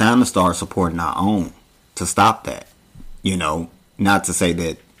 It's time to start supporting our own to stop that. You know, not to say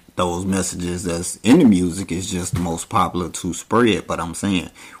that those messages that's in the music is just the most popular to spread, but I'm saying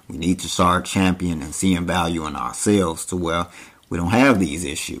we need to start championing and seeing value in ourselves to where we don't have these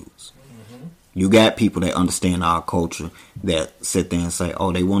issues. You got people that understand our culture that sit there and say,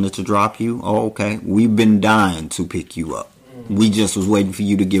 oh, they wanted to drop you? Oh, okay. We've been dying to pick you up. We just was waiting for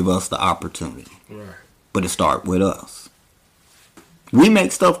you to give us the opportunity. Right. But it start with us. We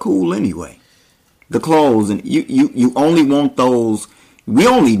make stuff cool anyway. The clothes, and you only want those. We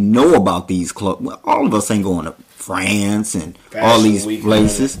only know about these clothes. Well, all of us ain't going to France and Fashion all these Week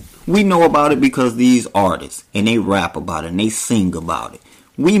places. We know about it because these artists, and they rap about it, and they sing about it.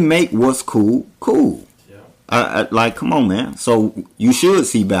 We make what's cool. Yeah. Like, come on, man. So you should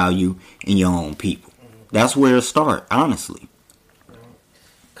see value in your own people. That's where it starts, honestly.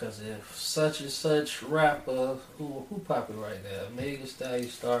 Because if such and such rapper, who popular right now, Megan Thee Stallion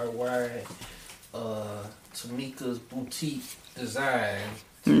started wearing Tamika's boutique design,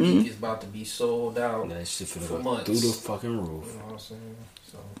 Tamika's about to be sold out that shit for go months. through the fucking roof. You know what I'm saying?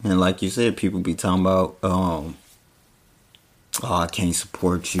 So. And like you said, people be talking about, oh, I can't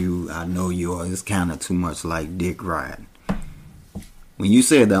support you. I know you are. It's kind of too much like dick riding. When you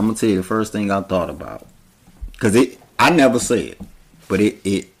said that, I'm going to tell you the first thing I thought about. Because I never said it, but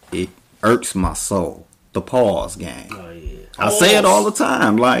it irks my soul. The pause game. Oh, yeah. I say it all the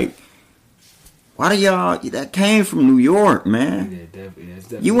time. Like, why do y'all, that came from New York, man. Yeah,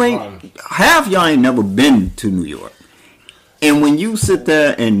 definitely You ain't, half y'all ain't never been to New York. And when you sit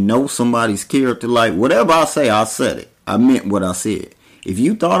there and know somebody's character, like, whatever I say, I said it. I meant what I said. If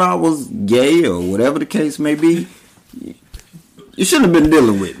you thought I was gay or whatever the case may be, you shouldn't have been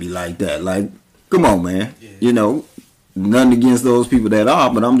dealing with me like that. Like, come on, man. Yeah. You know, nothing against those people that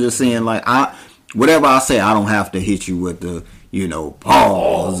are, but I'm just saying, like, whatever I say, I don't have to hit you with the,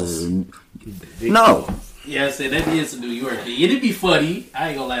 pause. No. Yeah, I said that is a New York thing. It'd be funny. I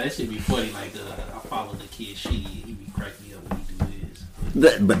ain't gonna lie, that should be funny. Like, I follow the kid, he be cracking me up when he do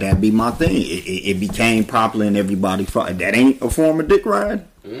his. But that'd be my thing. It became popular and everybody. That ain't a form of dick ride.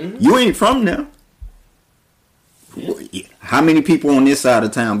 Mm-hmm. You ain't from there. How many people on this side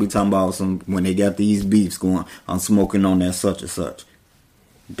of town be talking about when they got these beefs going, I'm smoking on that such and such?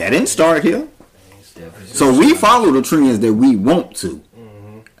 That didn't start here. So we follow the trends that we want to.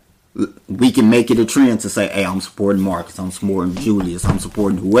 We can make it a trend to say, hey, I'm supporting Marcus, I'm supporting Julius, I'm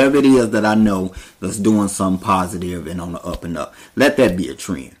supporting whoever it is that I know that's doing something positive and on the up and up. Let that be a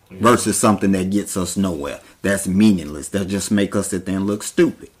trend versus something that gets us nowhere. That's meaningless. That just make us sit there and look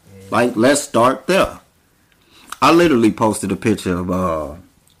stupid. Like, let's start there. I literally posted a picture of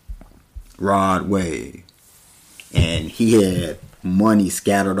Rod Wave, and he had money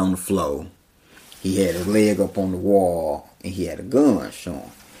scattered on the floor. He had his leg up on the wall, and he had a gun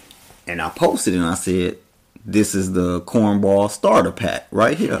showing. And I posted it and I said, this is the cornball starter pack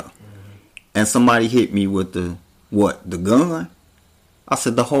right here. And somebody hit me with the gun? I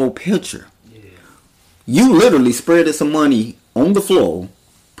said, the whole picture. Yeah. You literally spreaded some money on the floor,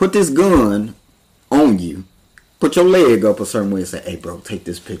 put this gun on you, put your leg up a certain way and say, hey bro, take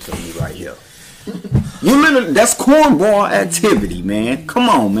this picture of me right here. You literally, that's cornball activity, man. Come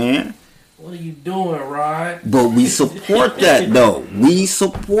on, man. What are you doing, Rod? But we support that, though. We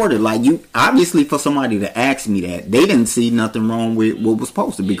support it. Like, you, obviously, for somebody to ask me that, they didn't see nothing wrong with what was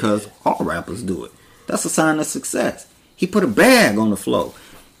posted because all rappers do it. That's a sign of success. He put a bag on the floor.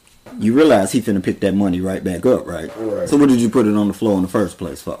 You realize he finna pick that money right back up, right? So what did you put it on the floor in the first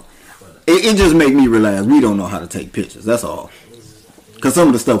place for? It just make me realize we don't know how to take pictures. That's all. Because some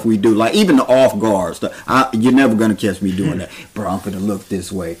of the stuff we do, like even the off-guard stuff, you're never going to catch me doing that. Bro, I'm going to look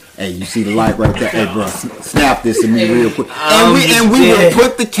this way. Hey, you see the light right there? Hey, bro, snap this to me real quick. And we will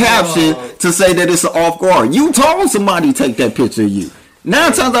put the caption to say that it's an off-guard. You told somebody to take that picture of you.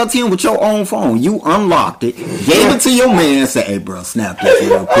 9 times out of 10 with your own phone, you unlocked it, gave it to your man, and said, hey, bro, snap this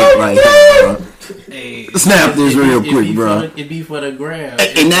real quick right here, bro. Hey, snap this real quick, bro. It be for the gram.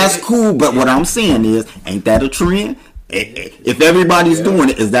 And that's cool, but what I'm saying is, ain't that a trend? If everybody's doing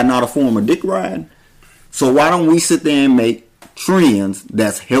it, is that not a form of dick riding? So why don't we sit there and make trends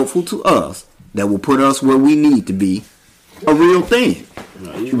that's helpful to us, that will put us where we need to be, a real thing?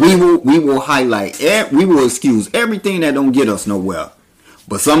 We will highlight, we will excuse everything that don't get us nowhere.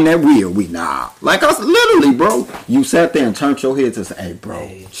 But something that real, like us, literally, bro. You sat there and turned your head to say, hey, bro,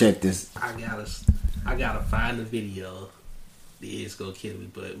 check this. I gotta find the video. The It's gonna kill me,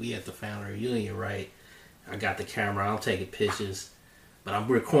 but we at the family reunion, right? I got the camera, I'm taking pictures, but I'm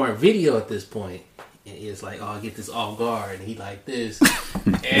recording video at this point. And it's like, oh, I get this off guard, and he like this.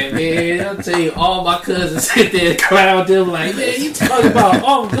 And man, I'll tell you, all my cousins sit there and clown them like, man, you talking about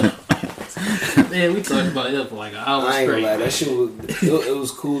off guard. Man, we talked about it for like an hour I ain't straight. gonna lie, that shit was, it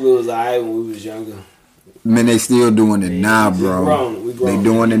was cool, it was alright when we was younger. Man, they still doing it now, bro. We grown. They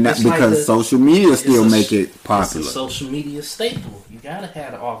doing it now because like social media still make it popular. It's a social media staple. You gotta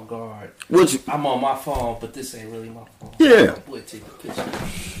have it off guard. Which, I'm on my phone, but this ain't really my phone. Yeah. Boy, take a picture.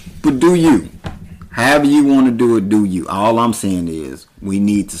 but do you? However you want to do it, do you. All I'm saying is we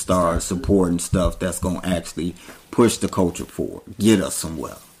need to start supporting stuff that's going to actually push the culture forward. Get us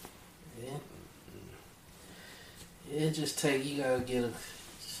somewhere. Yeah. It just take, you gotta get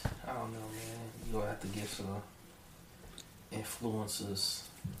I don't know, man. You gonna have to get some influencers.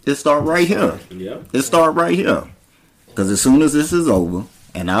 It start right here. Yeah. It start right here. Because as soon as this is over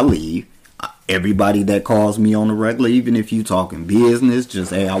and I leave, everybody that calls me on the regular, even if you talking business,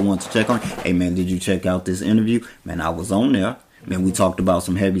 just, hey, I want to check on, hey, man, did you check out this interview? Man, I was on there. Man, we talked about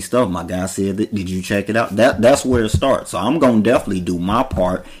some heavy stuff. My guy said that, did you check it out? That's where it starts. So I'm going to definitely do my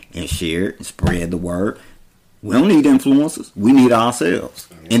part and share it and spread the word. We don't need influencers. We need ourselves.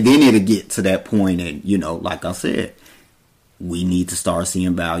 And then it'll get to that point and, like I said, we need to start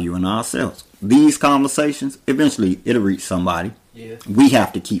seeing value in ourselves. These conversations, eventually, it'll reach somebody. Yeah. We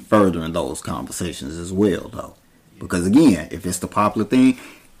have to keep furthering those conversations as well, though. Because, again, if it's the popular thing,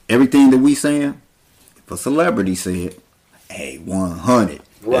 everything that we saying, if a celebrity said, hey, 100,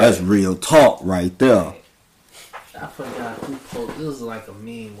 that's real talk right there. I forgot who posted. This was like a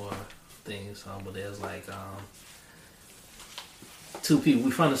meme or thing or something, but there's like two people.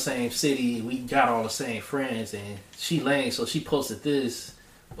 We from the same city. We got all the same friends, and she lame, so she posted this.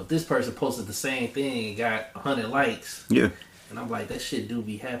 But this person posted the same thing and got 100 likes. Yeah. And I'm like, that shit do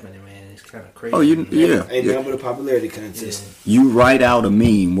be happening, man. It's kind of crazy. Oh, yeah. Ain't nothing but a popularity contest. Yeah. You write out a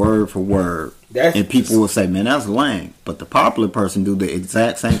meme word for word, That's and people will say, man, that's lame. But the popular person do the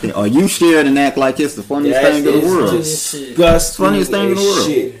exact same thing. Or you share it and act like it's the funniest thing in the world. Disgusting. Funniest thing in the world.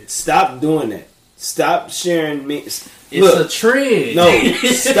 Shit. Stop doing that. Stop sharing me. It's a trend. No,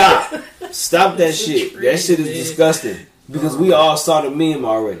 stop. Stop that shit. That shit is disgusting. Because we all saw the meme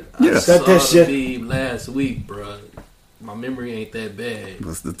already. Yeah. Stop that shit. The meme last week, bro. My memory ain't that bad.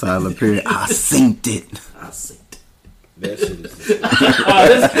 What's the Tyler Perry? I synced it. I seen it. That shit is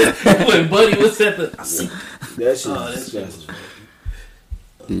disgusting. When Buddy was at the... That shit is disgusting.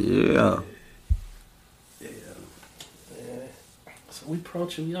 Yeah. So we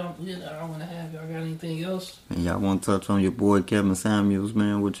approaching y'all. Yeah, I don't want to have y'all. Got anything else? And y'all want to touch on your boy Kevin Samuels,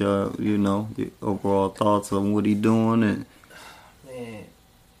 man? With your, your overall thoughts on what he doing and. Man,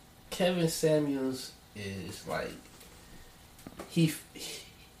 Kevin Samuels is like he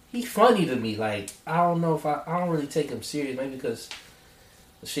funny to me. Like I don't know if I don't really take him serious. Maybe because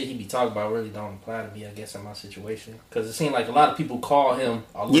the shit he be talking about really don't apply to me. I guess in my situation, because it seems like a lot of people call him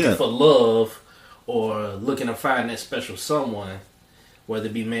looking for love or looking to find that special someone, whether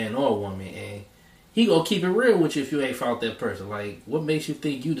it be man or woman, and he gonna keep it real with you if you ain't found that person. Like, what makes you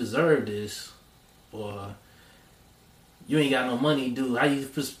think you deserve this, or you ain't got no money, dude? How you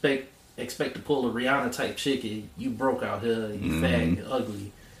expect to pull a Rihanna type chick? And you broke out here, you fat and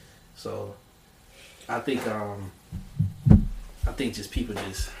ugly. So, I think just people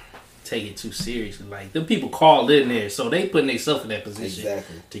just take it too seriously. Like, them people called in there, so they putting themselves in that position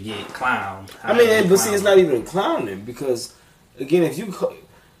to get clowned. I mean, but see, it's not even clowning because, again, if you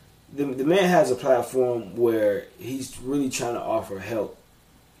the man has a platform where he's really trying to offer help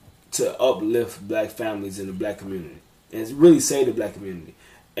to uplift black families in the black community and really save the black community,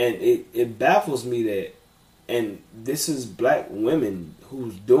 and it baffles me that, and this is black women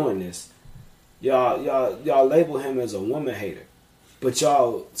who's doing this. Y'all label him as a woman hater. But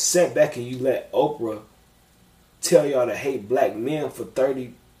y'all sat back and you let Oprah tell y'all to hate black men for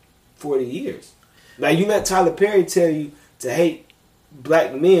 30, 40 years. Like, you let Tyler Perry tell you to hate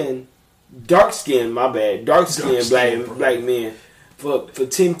black men, dark-skinned black men for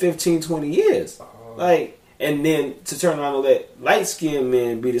 10, 15, 20 years. Like, and then to turn around and let light-skinned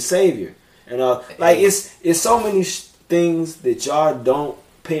men be the savior. And like, it's so many things that y'all don't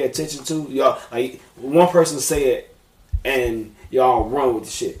pay attention to. Y'all, like, one person say it and y'all run with the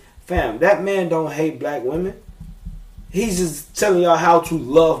shit. Fam, that man don't hate black women. He's just telling y'all how to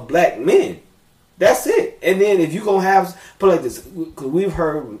love black men. That's it. And then if you gonna put like this, because we've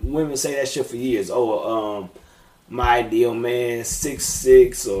heard women say that shit for years. Oh, my ideal man,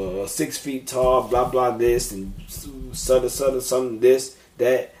 6'6" or 6 feet tall, blah blah this and something this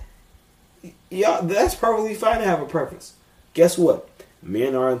that. Yeah, that's perfectly fine to have a preference. Guess what?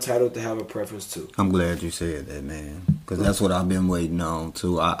 Men are entitled to have a preference too. I'm glad you said that, man, because that's what I've been waiting on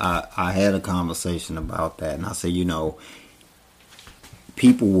too. I had a conversation about that, and I said,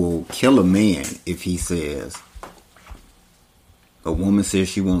 people will kill a man if he says a woman says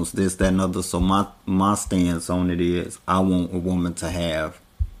she wants this, that, and other. So my stance on it is, I want a woman to have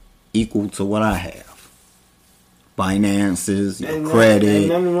equal to what I have. Finances,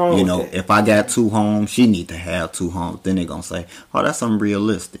 credit, if I got 2 homes, she need to have 2 homes. Then they're gonna say, oh, that's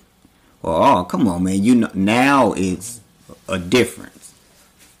unrealistic. Or, oh, come on, man, now it's a difference.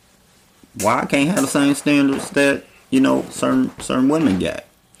 Why I can't have the same standards that certain women got?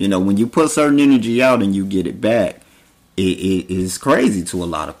 When you put certain energy out and you get it back, it is crazy to a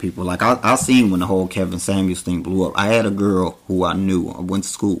lot of people. Like I seen when the whole Kevin Samuels thing blew up. I had a girl who I knew. I went to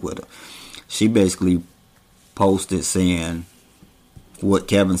school with her. She basically posted saying what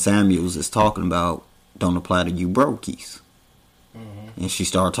Kevin Samuels is talking about don't apply to you brokies. Mm-hmm. And she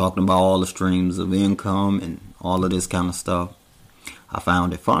started talking about all the streams of income and all of this kind of stuff. I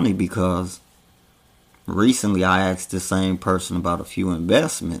found it funny because recently I asked the same person about a few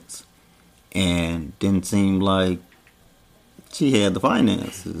investments and didn't seem like she had the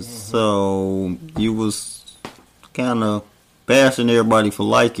finances. Mm-hmm. So you was kind of bashing everybody for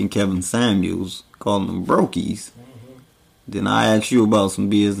liking Kevin Samuels, calling them brokies. Mm-hmm. Then I asked you about some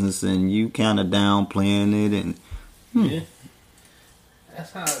business and you kind of downplaying it and yeah,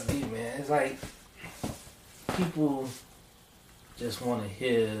 that's how it be, man. It's like people just want to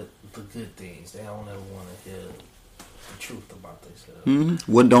hear the good things. They don't ever want to hear the truth about themselves.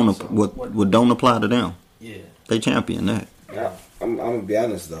 Mm-hmm. What don't apply to them? Yeah, they champion that. I'm gonna be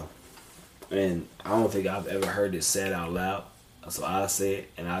honest though, and I don't think I've ever heard it said out loud. So I say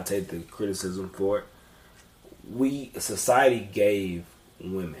it, and I take the criticism for it. Society gave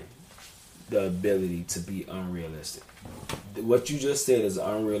women the ability to be unrealistic. What you just said is an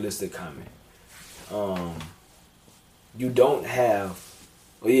unrealistic comment. You don't have,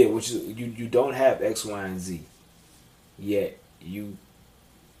 you don't have X, Y, and Z, yet you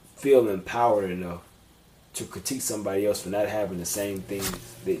feel empowered enough to critique somebody else for not having the same things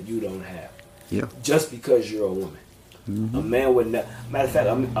that you don't have. Yeah. Just because you're a woman. Mm-hmm. A man would matter of fact,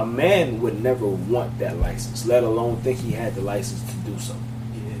 a man would never want that license, let alone think he had the license to do so.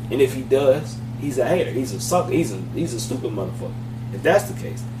 Yeah. And if he does, he's a hater. He's a sucker. He's a stupid motherfucker. If that's the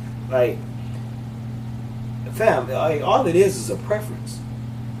case, like, fam, like, all it is a preference.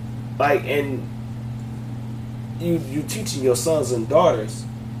 Like, and you teaching your sons and daughters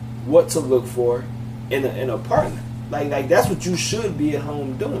what to look for in a partner. Like that's what you should be at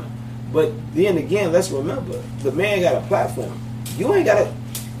home doing. But then again, let's remember, the man got a platform. You ain't gotta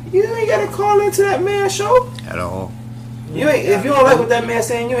call into that man's show at all. You ain't, if you don't like what that man's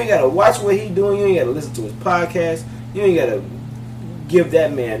saying, you ain't gotta watch what he doing. You ain't gotta listen to his podcast. You ain't gotta give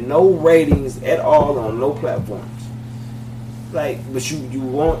that man no ratings at all on no platforms. Like, but you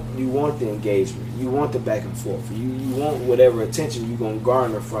want the engagement. You want the back and forth. You want whatever attention you gonna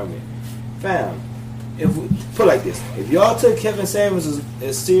garner from it, fam. If we put it like this, if y'all took Kevin Samuels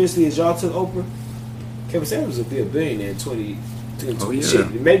as seriously as y'all took Oprah, Kevin Samuels would be a billionaire in 20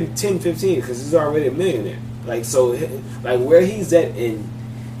 shit, maybe 10, 15, because he's already a millionaire. Like, so, like, where he's at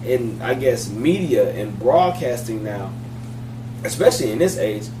in I guess media and broadcasting now, especially in this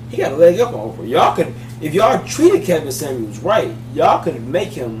age, he got a leg up on Oprah. Y'all could, if y'all treated Kevin Samuels right, y'all could make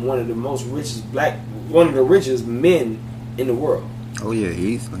him one of the richest men in the world. Oh yeah,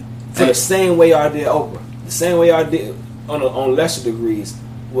 easily. For the same way y'all did Oprah, the same way y'all did on lesser degrees,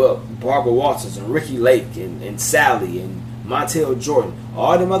 well, Barbara Walters and Ricky Lake and Sally and Montel Jordan,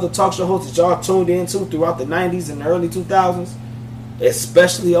 all them other talk show hosts that y'all tuned into throughout the 90s and the early 2000s,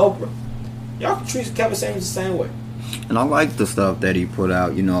 especially Oprah. Y'all can treat Kevin Samuels the same way. And I like the stuff that he put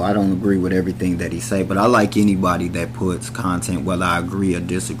out. You know, I don't agree with everything that he say, but I like anybody that puts content, whether I agree or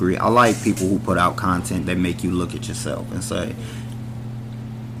disagree. I like people who put out content that make you look at yourself and say,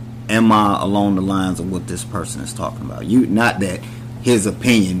 am I along the lines of what this person is talking about? Not that his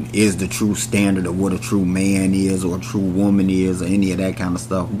opinion is the true standard of what a true man is or a true woman is or any of that kind of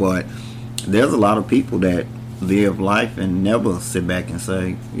stuff, but there's a lot of people that live life and never sit back and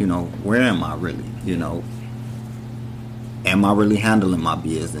say, you know, where am I really? You know, am I really handling my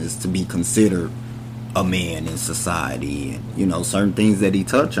business to be considered a man in society? And, you know, certain things that he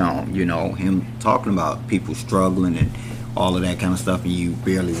touched on, you know, him talking about people struggling and all of that kind of stuff, and you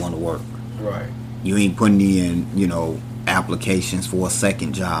barely want to work. Right. You ain't putting in, you know, applications for a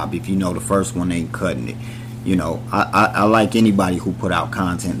second job if you know the first one ain't cutting it. You know, I like anybody who put out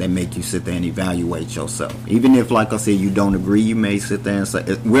content that make you sit there and evaluate yourself. Even if, like I said, you don't agree, you may sit there and say,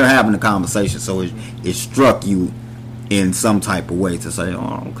 we're having a conversation, so it struck you in some type of way to say,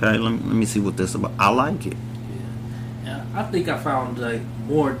 oh, okay, let me see what this is about. I like it. Yeah, I think I found like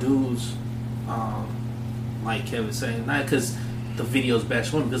more dudes like Kevin saying, not because the videos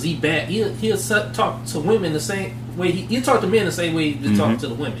bash women, because he'll talk to women the same way he'll talk to men the same way he talk to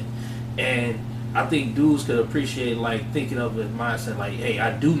the women. And I think dudes could appreciate, like, thinking of his mindset, like, hey,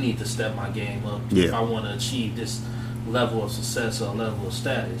 I do need to step my game up if I want to achieve this level of success or level of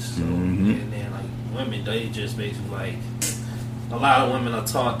status. So, and then, like, women, they just basically, like, a lot of women are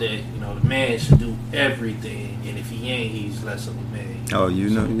taught that, you know, the man should do everything, and if he ain't, he's less of a man. Oh, you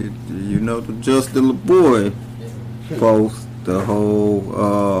know the Justin LeBoy post, the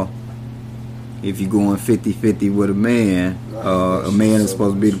whole, if you're going 50-50 with a man, a man is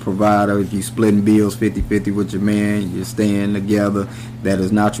supposed to be the provider. If you splitting bills 50-50 with your man, you're staying together, that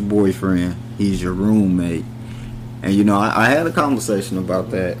is not your boyfriend. He's your roommate. And, you know, I had a conversation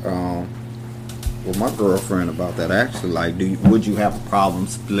about that with my girlfriend about that, actually. Like, would you have a problem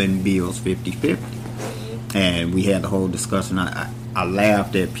splitting bills 50-50? And we had the whole discussion. I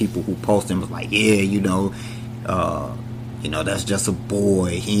laughed at people who posted and was like, yeah, you know, that's just a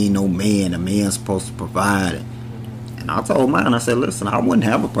boy. He ain't no man. A man's supposed to provide it. And I told mine, I said, listen, I wouldn't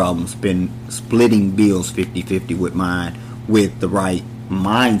have a problem splitting bills 50-50 with mine with the right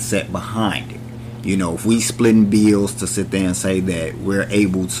mindset behind it. You know, if we splitting bills to sit there and say that we're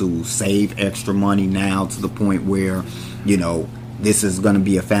able to save extra money now to the point where, you know, this is going to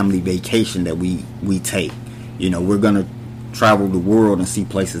be a family vacation that we take. You know, we're going to travel the world and see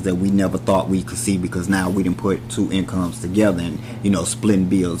places that we never thought we could see because now we done put two incomes together and, you know, splitting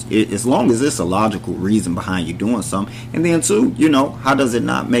bills. As long as it's a logical reason behind you doing something. And then, too, you know, how does it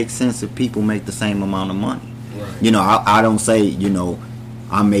not make sense if people make the same amount of money? Right. You know, I don't say, you know,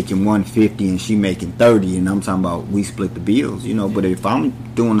 I'm making 150 and she making 30 and I'm talking about we split the bills, you know. But if I'm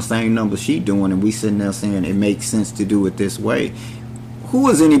doing the same number she doing and we sitting there saying it makes sense to do it this way, who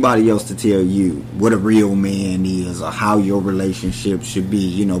is anybody else to tell you what a real man is or how your relationship should be?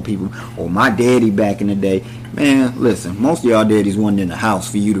 You know, people, or my daddy back in the day. Man, listen, most of y'all daddies wasn't in the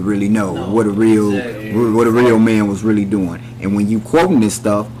house for you to really know what a real man was really doing. And when you quoting this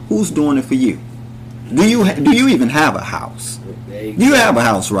stuff, who's doing it for you? Do you even have a house? You have a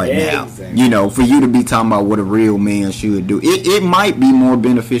house right now, you know, for you to be talking about what a real man should do. It might be more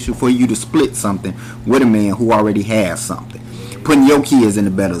beneficial for you to split something with a man who already has something. putting your kids in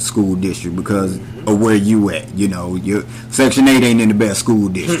a better school district because of where you at. You know, your Section 8 ain't in the best school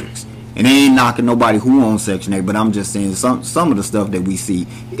districts. And they ain't knocking nobody who owns Section 8, but I'm just saying some of the stuff that we see,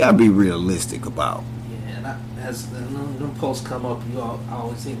 you gotta be realistic about. Yeah, and as them posts come up, I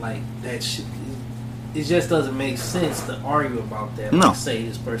always think like that shit. It just doesn't make sense to argue about that. No. Like, say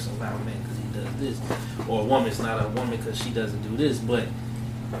this person's not a man because he does this, or a woman's not a woman because she doesn't do this. But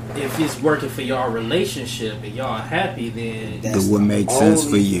if it's working for y'all relationship and y'all happy, then That's what makes sense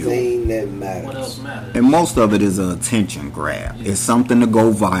for you. Thing that matters. what else matters? And most of it is an attention grab. It's something to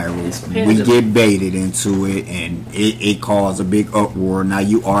go viral. We get baited into it, and it caused a big uproar. Now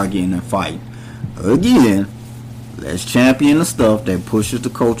you arguing and fighting. Again, let's champion the stuff that pushes the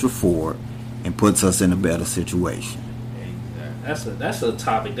culture forward and puts us in a better situation. That's a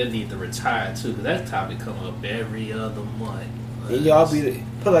topic that needs to retire too, because that topic come up every other month. And y'all be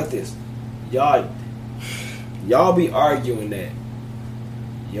put it like this, y'all be arguing that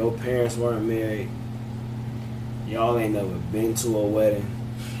your parents weren't married, y'all ain't never been to a wedding,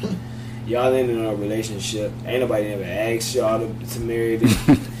 y'all ain't in a relationship, ain't nobody ever asked y'all to marry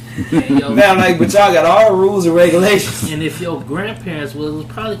them. Man, like, but y'all got all the rules and regulations. And if your grandparents it was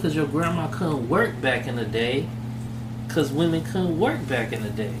probably because your grandma couldn't work back in the day, because women couldn't work back in the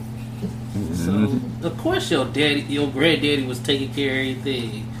day. So of course your granddaddy was taking care of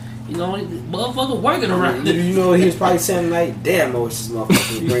everything. You know, motherfucker working around. You know, he was probably saying like, "Damn, I wish this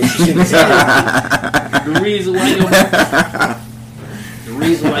motherfucker bring shit." The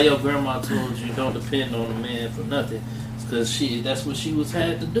reason why your grandma told you don't depend on a man for nothing. Because that's what she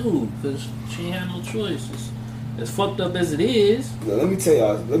had to do. Because she had no choices. As fucked up as it is. Now, let me tell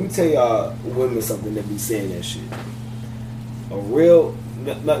y'all women something that be saying that shit.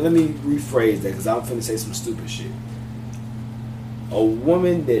 Let me rephrase that because I'm finna say some stupid shit. A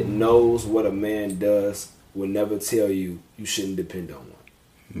woman that knows what a man does will never tell you shouldn't depend on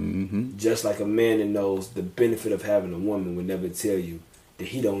one. Just like a man that knows the benefit of having a woman will never tell you that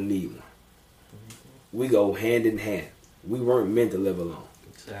he don't need one. We go hand in hand. We weren't meant to live alone.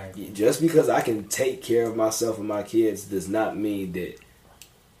 Exactly. Just because I can take care of myself and my kids does not mean that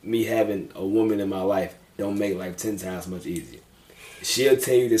me having a woman in my life don't make life 10 times much easier. She'll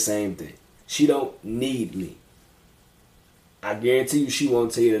tell you the same thing. She don't need me. I guarantee you she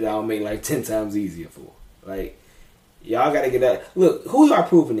won't tell you that I'll make life 10 times easier for her. Like, y'all gotta get that. Look, who y'all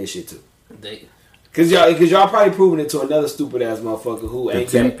proving this shit to? Cause y'all probably proving it to another stupid ass motherfucker who The ain't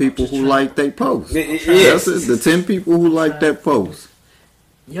 10 people who like they post. Yes. That's it, the 10 people who like that post.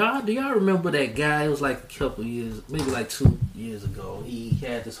 Do y'all remember that guy? It was like a couple years, maybe like 2 years ago. He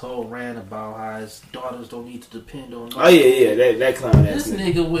had this whole rant about how his daughters don't need to depend on him. Oh yeah, that clown ass This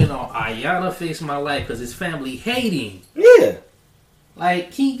nigga went on Ayana Fix My Life because his family hate him. Yeah.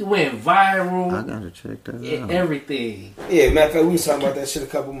 Like, he went viral. I gotta check that out. Everything. Yeah, matter of fact, we was talking about that shit a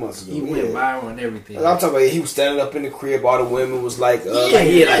couple months ago. He went viral and everything. I'm talking about he was standing up in the crib, all the women was like,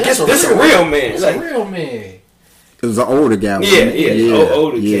 that's this a real man. It's like, a real man. It was an older guy.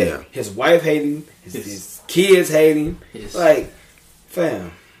 Older kid. His wife hated him. His kids hate him. Like,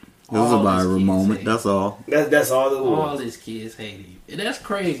 fam. It was a viral moment. That's all. That's all it was. All his kids hate him. And that's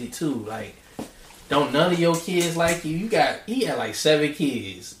crazy, too. Like, don't none of your kids like you? He had like 7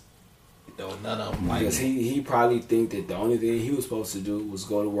 kids. Don't none of them like because him. he probably think that the only thing he was supposed to do was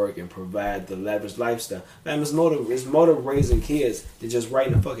go to work and provide the lavish lifestyle. Man, it's more to raising kids than just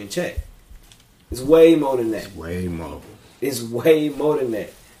writing a fucking check. It's way more than that. Way more. It's way more than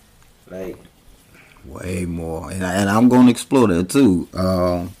that. Like, way more. And I'm going to explore that too.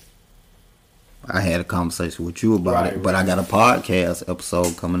 I had a conversation with you about it, but I got a podcast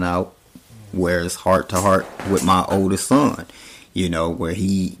episode coming out where it's heart to heart with my oldest son, you know, where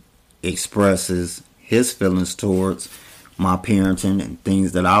he expresses his feelings towards my parenting and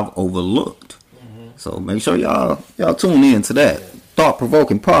things that I've overlooked. So make sure y'all tune in to that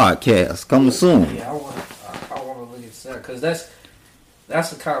thought-provoking podcast coming soon. Yeah, I want to look at that because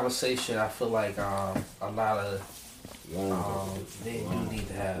that's a conversation I feel like a lot of they do need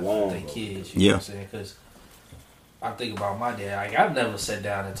to have with their kids. You know what I'm saying? Because I think about my dad. Like, I've never sat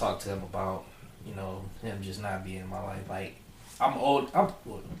down and talked to him about, you know, him just not being in my life. Like, I'm old. I'm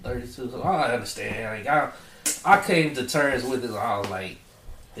 32, so I understand. Like, I came to terms with it when I was like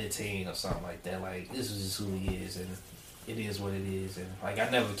 15 or something like that. Like, this is just who he is, and it is what it is. And like, I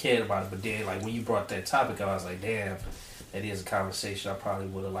never cared about it. But then, like, when you brought that topic up, I was like, damn. That is a conversation I probably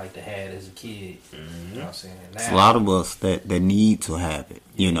would have liked to have as a kid. You know what I'm saying? It's a lot of us that need to have it,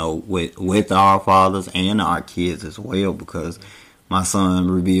 you know, with our fathers and our kids as well, because my son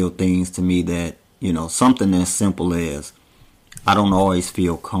revealed things to me that, you know, something as simple as I don't always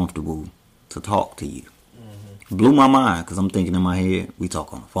feel comfortable to talk to you. blew my mind because I'm thinking in my head, we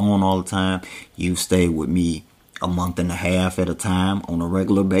talk on the phone all the time. You stay with me a month and a half at a time on a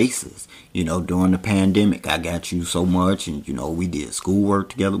regular basis. You know, during the pandemic, I got you so much, and you know, we did schoolwork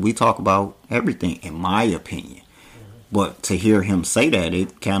together. We talk about everything, in my opinion. But to hear him say that,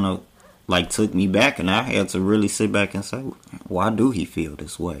 it kind of like took me back, and I had to really sit back and say, why do he feel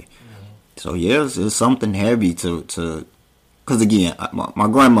this way? So yeah, it's something heavy to because again, my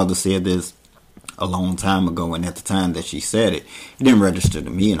grandmother said this a long time ago, and at the time that she said it, it didn't register to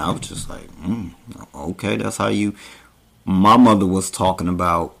me, and I was just like, okay, that's how you. My mother was talking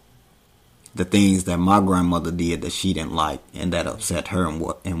about the things that my grandmother did that she didn't like, and that upset her, and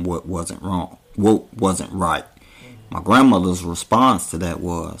what wasn't wrong, what wasn't right. My grandmother's response to that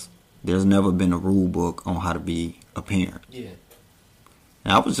was, "There's never been a rule book on how to be a parent." Yeah.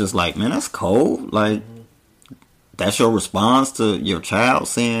 And I was just like, man, that's cold. Like, that's your response to your child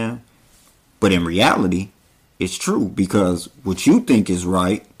saying. But in reality, it's true, because what you think is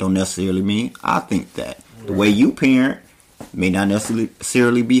right don't necessarily mean I think that. Right. The way you parent may not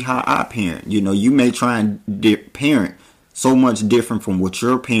necessarily be how I parent. You know, you may try and parent so much different from what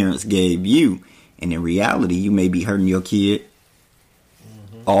your parents gave you. And in reality, you may be hurting your kid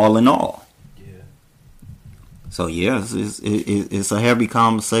all in all. Yeah. So, yes, it's a heavy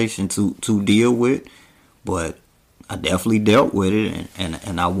conversation to deal with. But I definitely dealt with it.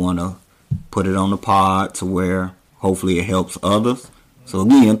 And I want to put it on the pod to where hopefully it helps others. So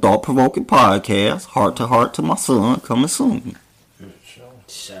again, thought-provoking podcast, heart to heart to my son, coming soon.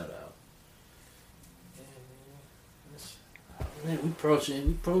 Shout out. Man, we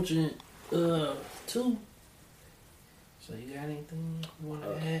approaching 2. So you got anything you want to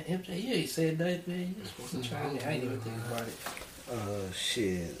add? MJ, yeah, he said that, man. You're supposed to try it. I ain't even think about it.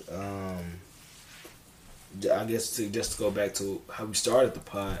 Shit. I guess just to go back to how we started the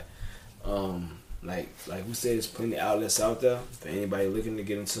pod. Like we said, there's plenty of outlets out there for anybody looking to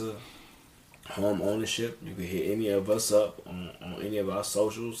get into home ownership. You can hit any of us up on any of our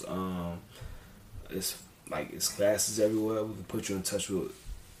socials. It's classes everywhere. We can put you in touch with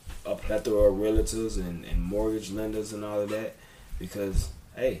a plethora of realtors and mortgage lenders and all of that, because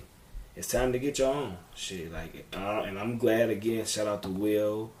hey, it's time to get your own shit. Like, and I'm glad, again, shout out to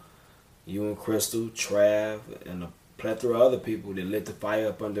Will, you and Crystal, Trav, and a plethora of other people that lit the fire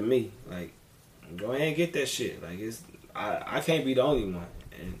up under me. Like, go ahead and get that shit. Like, I can't be the only one,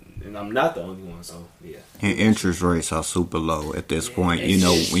 and I'm not the only one. So yeah. And interest rates are super low at this point. You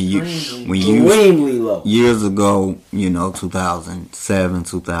know, when you extremely low. Years ago, you know, 2007,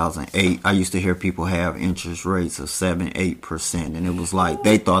 2008, I used to hear people have interest rates of 7-8%, and it was like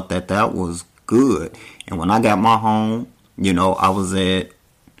they thought that was good. And when I got my home, you know, I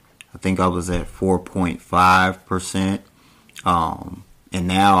think I was at 4.5%. And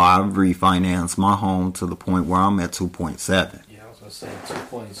now I've refinanced my home to the point where I'm at 2.7. Yeah, I was gonna say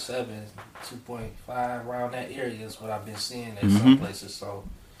 2.7, 2.5, around that area is what I've been seeing at some places. So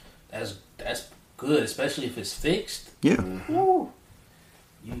that's good, especially if it's fixed. Yeah. Woo.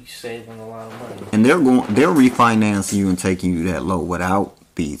 You saving a lot of money. And they're refinancing you and taking you that low without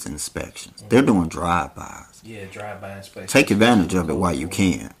these inspections. They're doing drive-bys. Yeah, drive-by inspections. Take advantage of it while you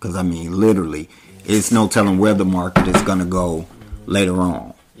can, because I mean, literally, it's no telling where the market is gonna go later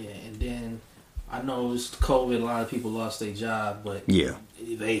on. Yeah, and then I know it's COVID. A lot of people lost their job, but yeah,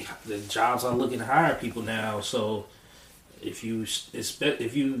 the jobs are looking to hire people now. So if you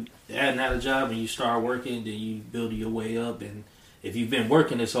hadn't had a job and you start working, then you build your way up. And if you've been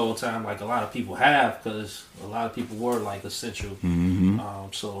working this whole time, like a lot of people have, because a lot of people were like essential.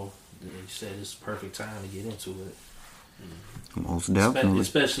 So you said it's the perfect time to get into it. Most definitely.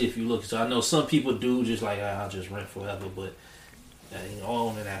 Especially if you look. So I know some people do just like, I'll just rent forever, but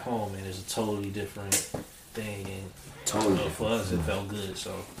owning at home, and it's a totally different thing. And totally for us, it felt good.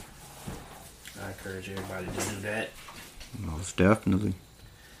 So I encourage everybody to do that. Most definitely.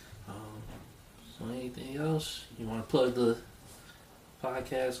 So anything else you want to plug the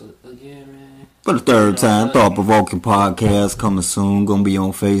podcast again, man? For the third time, Thought Provoking Podcast coming soon. Gonna be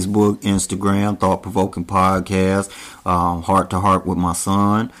on Facebook, Instagram, Thought Provoking Podcast. Heart to heart with my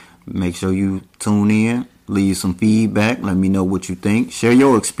son. Make sure you tune in. Leave some feedback. Let me know what you think. Share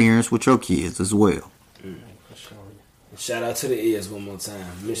your experience with your kids as well. Shout out to the ears one more time.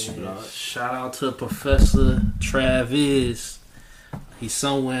 Miss you, Lord. Shout out to Professor Travis. He's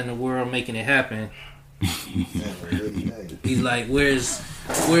somewhere in the world making it happen. He's like, where's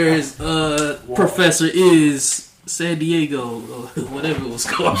Professor is San Diego, or whatever it was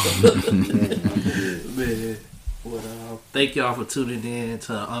called. Man. Well, thank y'all for tuning in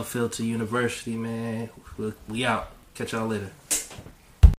to Unfiltered University, man. We out. Catch y'all later.